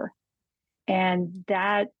bigger. And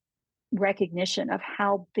that recognition of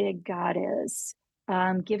how big God is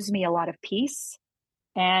gives me a lot of peace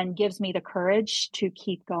and gives me the courage to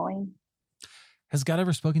keep going. Has God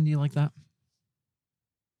ever spoken to you like that?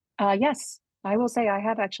 Yes, I will say I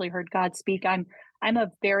have actually heard God speak. I'm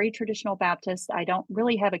a very traditional Baptist. I don't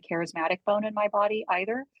really have a charismatic bone in my body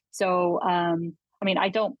either. So, I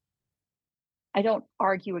don't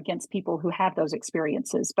argue against people who have those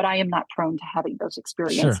experiences, but I am not prone to having those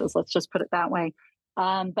experiences. Sure. Let's just put it that way.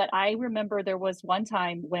 But I remember there was one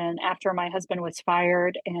time when, after my husband was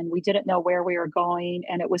fired and we didn't know where we were going,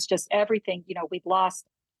 and it was just everything, we'd lost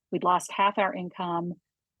half our income.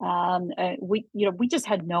 We just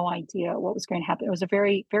had no idea what was going to happen. It was a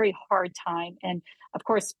very, very hard time. And of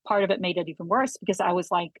course, part of it made it even worse because I was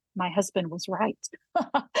like, my husband was right.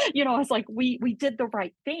 I was like, we did the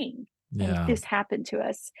right thing. Yeah. And this happened to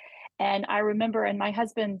us. And I remember, and my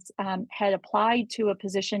husband had applied to a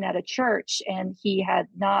position at a church and he had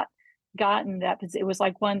not gotten that. It was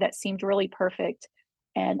like one that seemed really perfect.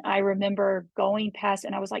 And I remember going past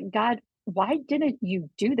and I was like, God, why didn't you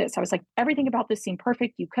do this? I was like, everything about this seemed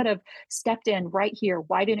perfect. You could have stepped in right here.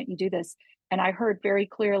 Why didn't you do this? And I heard very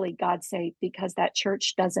clearly God say, because that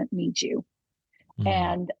church doesn't need you.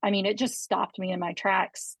 And it just stopped me in my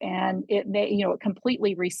tracks, and it made, it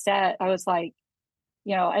completely reset. I was like,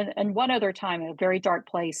 and one other time in a very dark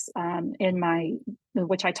place,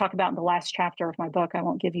 which I talk about in the last chapter of my book, I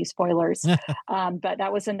won't give you spoilers. But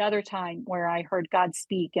that was another time where I heard God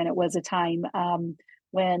speak. And it was a time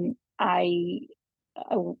when I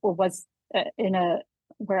was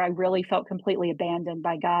where I really felt completely abandoned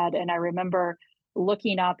by God. And I remember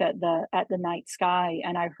looking up at the night sky,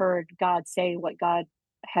 and I heard God say what God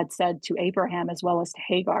had said to Abraham as well as to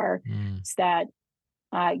Hagar, is that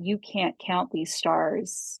you can't count these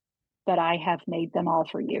stars, but I have made them all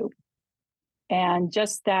for you. And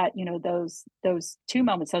just that, those two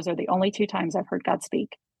moments, those are the only two times I've heard God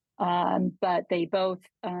speak. But they both,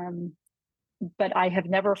 but I have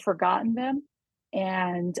never forgotten them.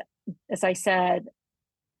 And as I said,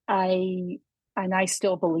 I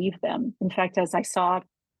still believe them. In fact, as I saw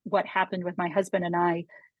what happened with my husband and I,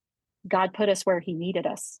 God put us where he needed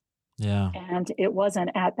us. Yeah. And it wasn't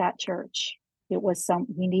at that church. It was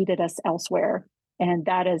he needed us elsewhere. And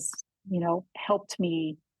that has, helped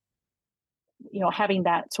me, having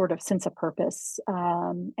that sort of sense of purpose,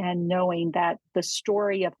 and knowing that the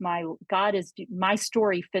story of my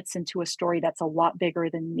story fits into a story that's a lot bigger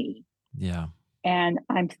than me. Yeah. And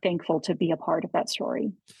I'm thankful to be a part of that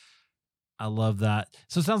story. I love that.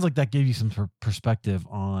 So it sounds like that gave you some perspective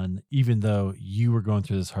on, even though you were going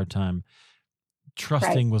through this hard time,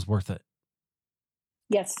 trusting was worth it.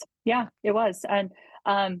 Yes. Yeah, it was. And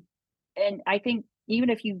I think even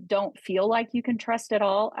if you don't feel like you can trust at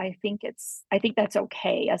all, I think that's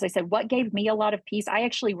okay. As I said, what gave me a lot of peace, I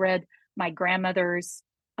actually read my grandmother's,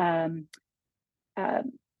 um,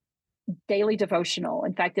 daily devotional.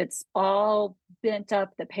 In fact, it's all bent up.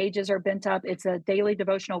 The pages are bent up. It's a daily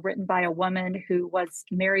devotional written by a woman who was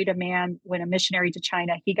married a man when a missionary to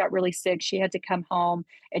China. He got really sick. She had to come home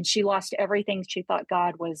and she lost everything she thought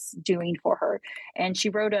God was doing for her. And she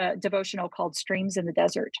wrote a devotional called Streams in the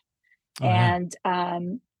Desert. Oh, yeah.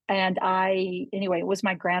 And anyway, it was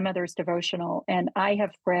my grandmother's devotional. And I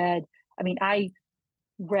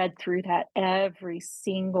read through that every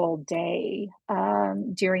single day,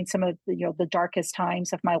 during some of the darkest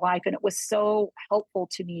times of my life. And it was so helpful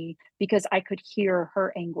to me because I could hear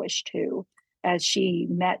her anguish too, as she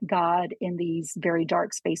met God in these very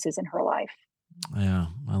dark spaces in her life. Yeah,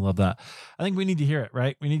 I love that. I think we need to hear it,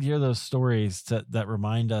 right? We need to hear those stories that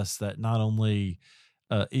remind us that not only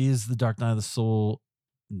is the dark night of the soul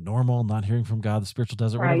normal, not hearing from God, the spiritual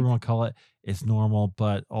desert, Right. whatever you want to call it, it's normal,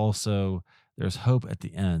 but also there's hope at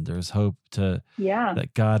the end. There's hope that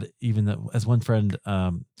God, even that, as one friend,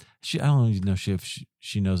 I don't even know if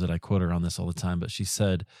she knows that I quote her on this all the time, but she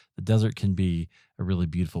said the desert can be a really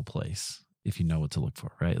beautiful place if you know what to look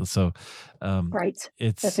for. Right. So, right.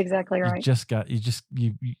 That's exactly right.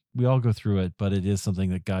 We all go through it, but it is something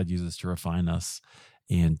that God uses to refine us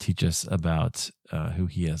and teach us about who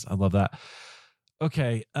he is. I love that.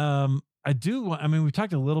 Okay. We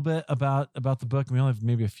talked a little bit about the book. We only have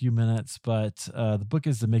maybe a few minutes, but the book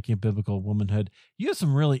is The Making of Biblical Womanhood. You have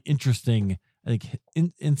some really interesting, I think,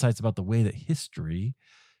 insights about the way that history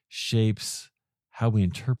shapes how we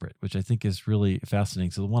interpret, which I think is really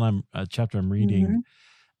fascinating. So the chapter I'm reading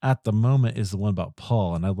at the moment is the one about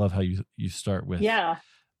Paul. And I love how you start with,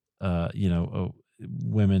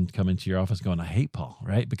 women come into your office going, I hate Paul,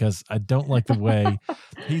 right? Because I don't like the way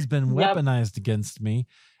he's been weaponized against me.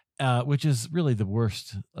 Which is really the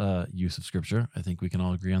worst use of scripture. I think we can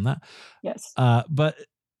all agree on that. Yes. But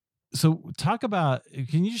so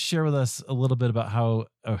can you just share with us a little bit about how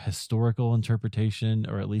a historical interpretation,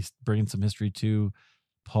 or at least bringing some history to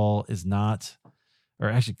Paul, is not, or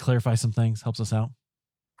actually clarify some things, helps us out?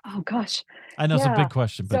 Oh gosh. I know it's a big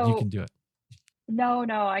question, but you can do it. No,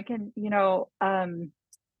 I can,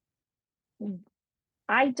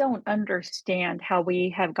 I don't understand how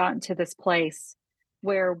we have gotten to this place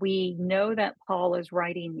where we know that Paul is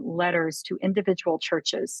writing letters to individual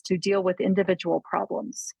churches to deal with individual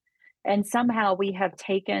problems. And somehow we have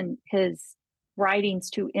taken his writings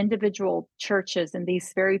to individual churches in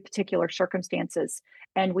these very particular circumstances,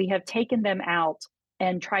 and we have taken them out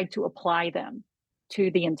and tried to apply them to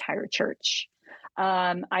the entire church.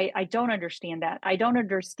 I don't understand that. I don't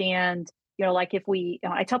understand, like if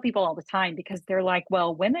I tell people all the time, because they're like,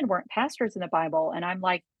 well, women weren't pastors in the Bible. And I'm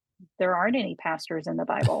like, there aren't any pastors in the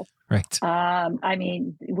Bible. Right.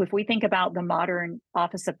 If we think about the modern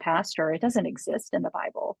office of pastor, it doesn't exist in the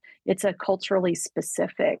Bible. It's a culturally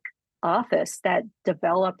specific office that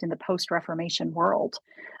developed in the post-Reformation world.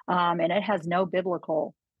 And it has no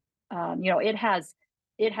biblical, it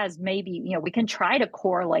has maybe, we can try to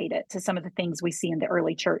correlate it to some of the things we see in the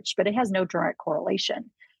early church, but it has no direct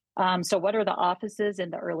correlation. So what are the offices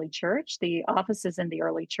in the early church? The offices in the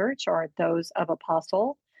early church are those of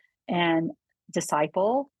apostle and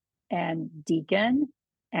disciple and deacon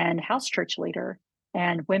and house church leader,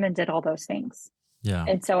 and women did all those things. Yeah.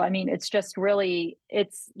 And so, it's just really,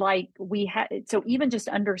 it's like so even just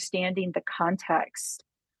understanding the context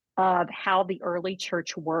of how the early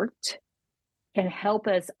church worked can help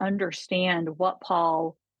us understand what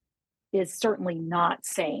Paul is certainly not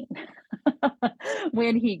saying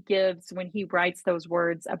when he writes those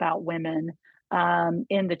words about women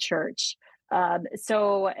in the church.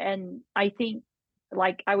 And I think,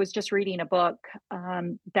 like, I was just reading a book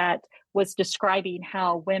that was describing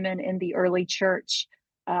how women in the early church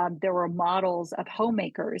there were models of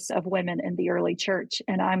homemakers, of women in the early church.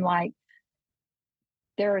 And I'm like,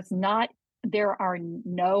 there are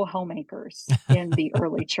no homemakers in the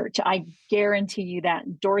early church. I guarantee you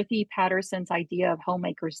that. Dorothy Patterson's idea of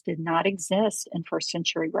homemakers did not exist in first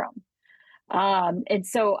century Rome. And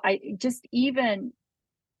so I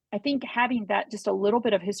think having that just a little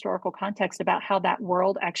bit of historical context about how that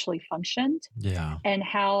world actually functioned, Yeah. and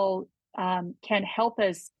how can help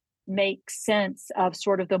us make sense of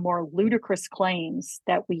sort of the more ludicrous claims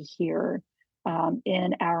that we hear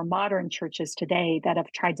in our modern churches today that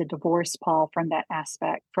have tried to divorce Paul from that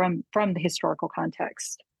aspect, from the historical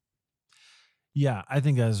context. Yeah, I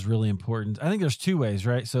think that is really important. I think there's two ways,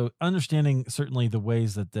 right? So understanding certainly the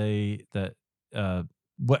ways that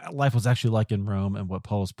what life was actually like in Rome and what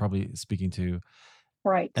Paul was probably speaking to,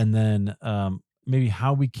 Right. and then maybe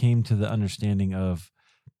how we came to the understanding of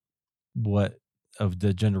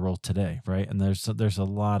the gender role today, right? And there's a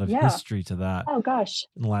lot of Yeah. history to that Oh, gosh.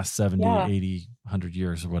 in the last 70, Yeah. 80, 100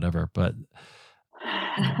 years or whatever, but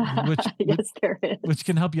which Yes, there is. which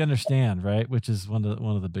can help you understand, right? Which is one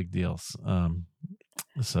of the big deals.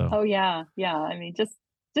 So Oh, yeah. Yeah. I mean, just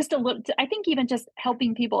a little, I think even just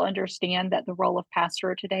helping people understand that the role of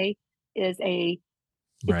pastor today it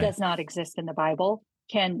right. does not exist in the Bible,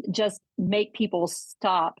 can just make people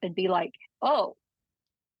stop and be like, oh,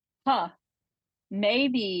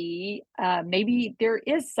 maybe there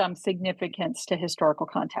is some significance to historical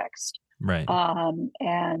context. Right.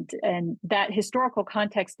 And that historical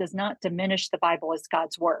context does not diminish the Bible as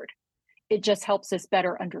God's word. It just helps us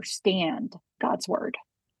better understand God's word.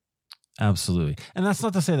 Absolutely. And that's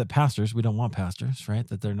not to say that we don't want pastors, right?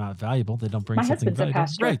 That they're not valuable. They don't bring My something husband's a valuable.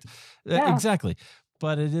 pastor. Right. Yeah. Exactly.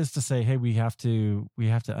 But it is to say, hey, we have to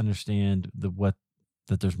understand that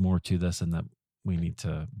there's more to this, and that we need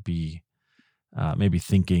to be maybe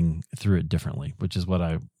thinking through it differently, which is what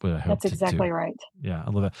I hope. That's exactly right. Yeah, I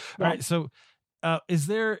love that. Yeah. All right. So is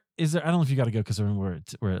there, I don't know if you got to go, because we're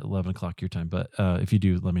at 11 o'clock your time, but if you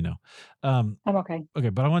do, let me know. I'm okay. Okay.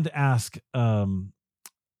 But I wanted to ask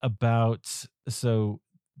about, so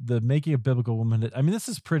the making of biblical womanhood. I mean, this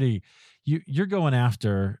is pretty, you're going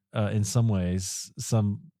after in some ways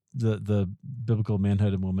the biblical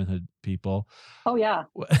manhood and womanhood people. Oh yeah,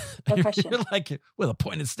 no question. You're like with a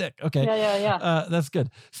pointed stick. Okay. Yeah. That's good.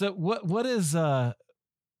 So what is like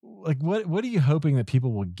what are you hoping that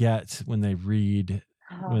people will get when they read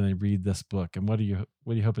this book, and what are you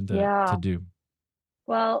hoping to do?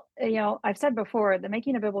 Well, I've said before, the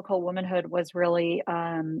making of biblical womanhood was really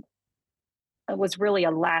a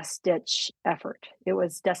last ditch effort. It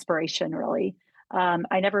was desperation, really.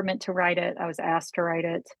 I never meant to write it. I was asked to write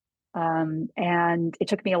it. And it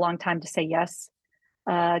took me a long time to say yes,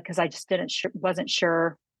 because I just wasn't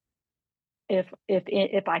sure if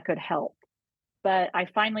I could help. But I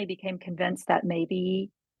finally became convinced that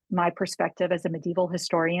maybe my perspective as a medieval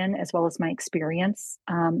historian, as well as my experience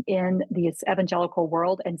in this evangelical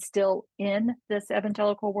world, and still in this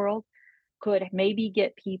evangelical world, could maybe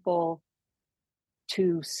get people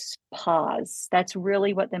to pause. That's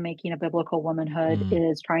really what the making of biblical womanhood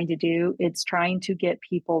is trying to do. It's trying to get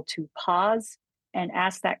people to pause and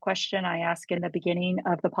ask that question I ask in the beginning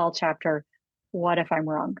of the Paul chapter: what if I'm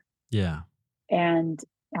wrong? Yeah. And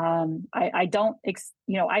I don't,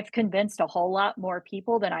 I've convinced a whole lot more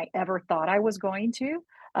people than I ever thought I was going to.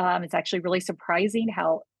 It's actually really surprising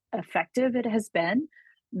how effective it has been.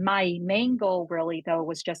 My main goal really, though,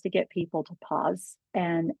 was just to get people to pause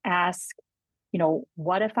and ask,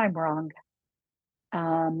 what if I'm wrong?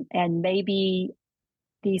 And maybe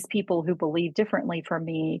these people who believe differently from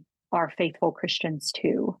me are faithful Christians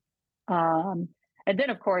too. And then,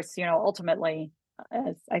 of course, ultimately,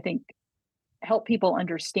 as I think, help people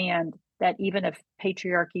understand that even if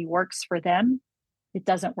patriarchy works for them, it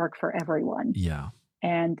doesn't work for everyone. Yeah.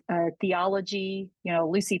 And theology,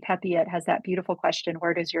 Lucy Peppiatt has that beautiful question: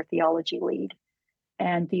 where does your theology lead?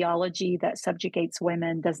 And theology that subjugates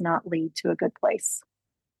women does not lead to a good place.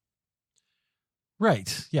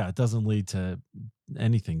 Right. Yeah. It doesn't lead to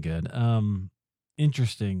anything good.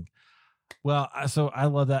 Interesting. Well, so I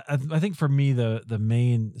love that. I think for me, the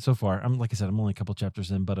main, so far, like I said, I'm only a couple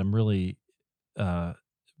chapters in, but I'm really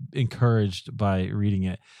encouraged by reading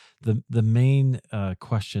it. The main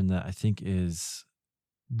question that I think is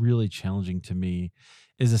really challenging to me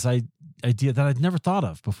is this idea that I'd never thought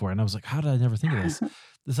of before. And I was like, how did I never think of this?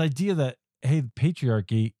 This idea that, hey,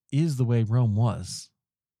 patriarchy is the way Rome was,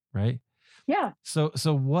 right? Yeah. So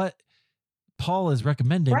what Paul is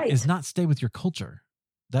recommending is not stay with your culture.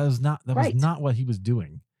 That was not what he was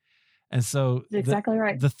doing. And so exactly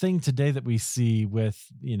right. The thing today that we see with,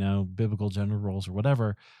 biblical gender roles or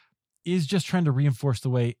whatever, is just trying to reinforce the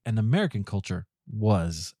way an American culture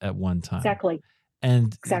was at one time. Exactly.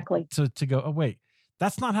 And exactly. So to go, oh, wait,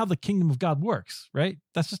 that's not how the kingdom of God works, right?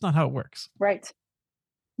 That's just not how it works. Right.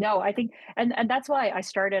 No, I think, and that's why I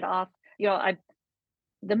started off,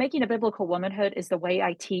 the Making a Biblical Womanhood is the way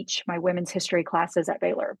I teach my women's history classes at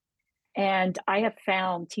Baylor. And I have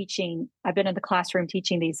found I've been in the classroom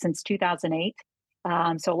teaching these since 2008.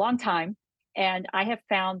 So a long time. And I have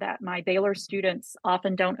found that my Baylor students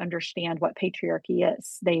often don't understand what patriarchy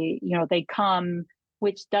is. They come,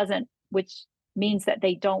 which means that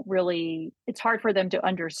they don't really, it's hard for them to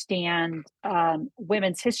understand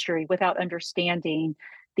women's history without understanding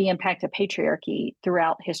the impact of patriarchy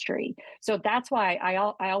throughout history. So that's why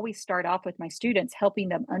I always start off with my students, helping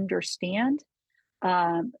them understand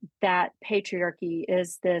that patriarchy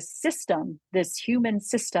is this system, this human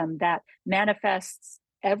system that manifests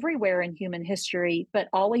everywhere in human history, but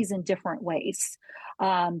always in different ways.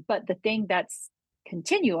 But the thing that's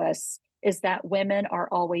continuous is that women are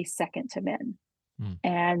always second to men.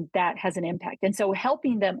 And that has an impact. And so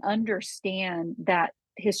helping them understand that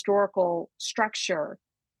historical structure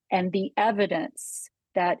and the evidence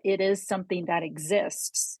that it is something that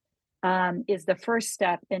exists is the first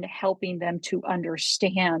step in helping them to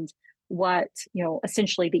understand what,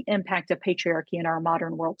 essentially the impact of patriarchy in our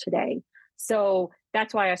modern world today. So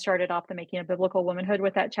that's why I started off the Making a Biblical Womanhood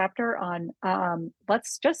with that chapter on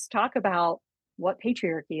let's just talk about what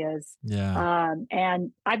patriarchy is. Yeah.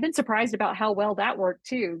 And I've been surprised about how well that worked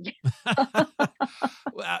too.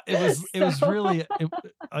 Well, it was really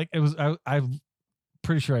I'm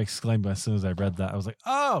pretty sure I exclaimed as soon as I read that. I was like,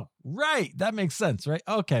 oh, right. That makes sense. Right.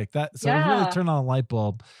 Okay. It really turned on a light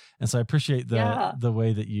bulb. And so I appreciate the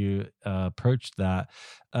way that you approached that.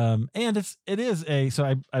 And it is so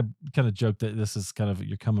I kind of joked that this is kind of,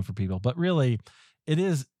 you're coming for people, but really it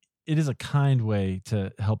is a kind way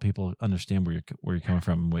to help people understand where you're coming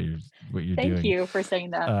from and what you're doing. Thank you for saying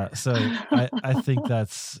that. So I think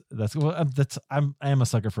that's well, I am a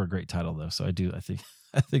sucker for a great title though. So I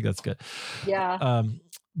think that's good. Yeah.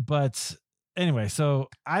 But anyway, so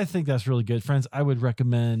I think that's really good. Friends, I would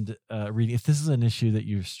recommend reading, if this is an issue that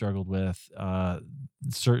you've struggled with,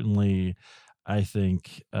 certainly I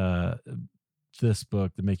think this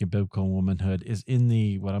book, The Making Biblical Womanhood, is in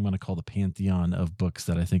what I'm going to call the pantheon of books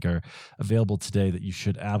that I think are available today that you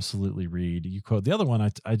should absolutely read. You quote the other one.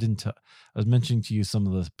 I was mentioning to you some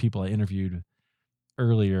of the people I interviewed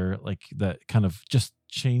earlier, like that kind of just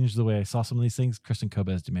changed the way I saw some of these things. Kristen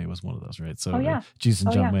Kobes-Dumay was one of those, right? So Jesus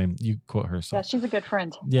and John Wayne, you quote her. So. Yeah, she's a good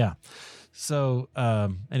friend. Yeah. So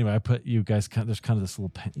anyway, I put you guys, there's kind of this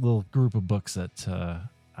little group of books that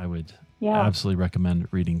I would absolutely recommend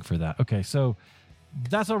reading for that. Okay, so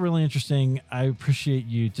that's all really interesting. I appreciate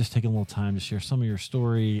you just taking a little time to share some of your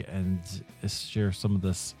story and share some of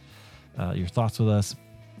this, your thoughts with us.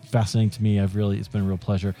 Fascinating to me. It's been a real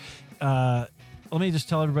pleasure. Let me just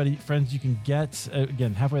tell everybody, friends, you can get,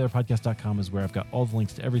 again, halfwaytherepodcast.com is where I've got all the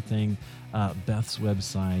links to everything. Beth's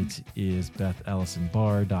website is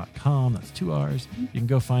bethallisonbarr.com. That's 2 R's. You can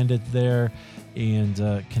go find it there and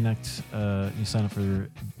connect. You sign up for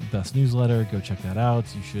Beth's newsletter. Go check that out.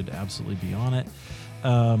 You should absolutely be on it.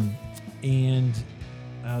 And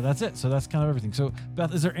that's it. So that's kind of everything. So,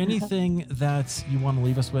 Beth, is there anything that you want to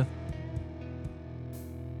leave us with?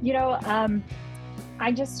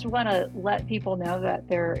 I just want to let people know that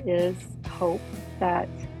there is hope, that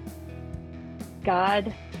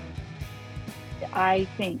God, I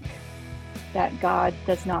think that God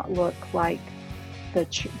does not look like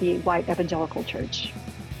the white evangelical church.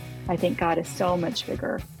 I think God is so much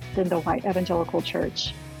bigger than the white evangelical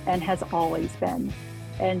church and has always been.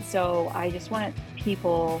 And so I just want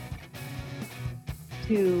people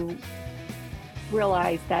to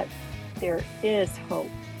realize that there is hope,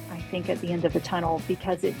 I think, at the end of the tunnel,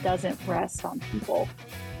 because it doesn't rest on people.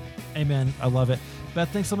 Amen. I love it. Beth,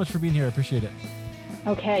 thanks so much for being here. I appreciate it.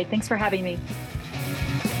 Okay. Thanks for having me.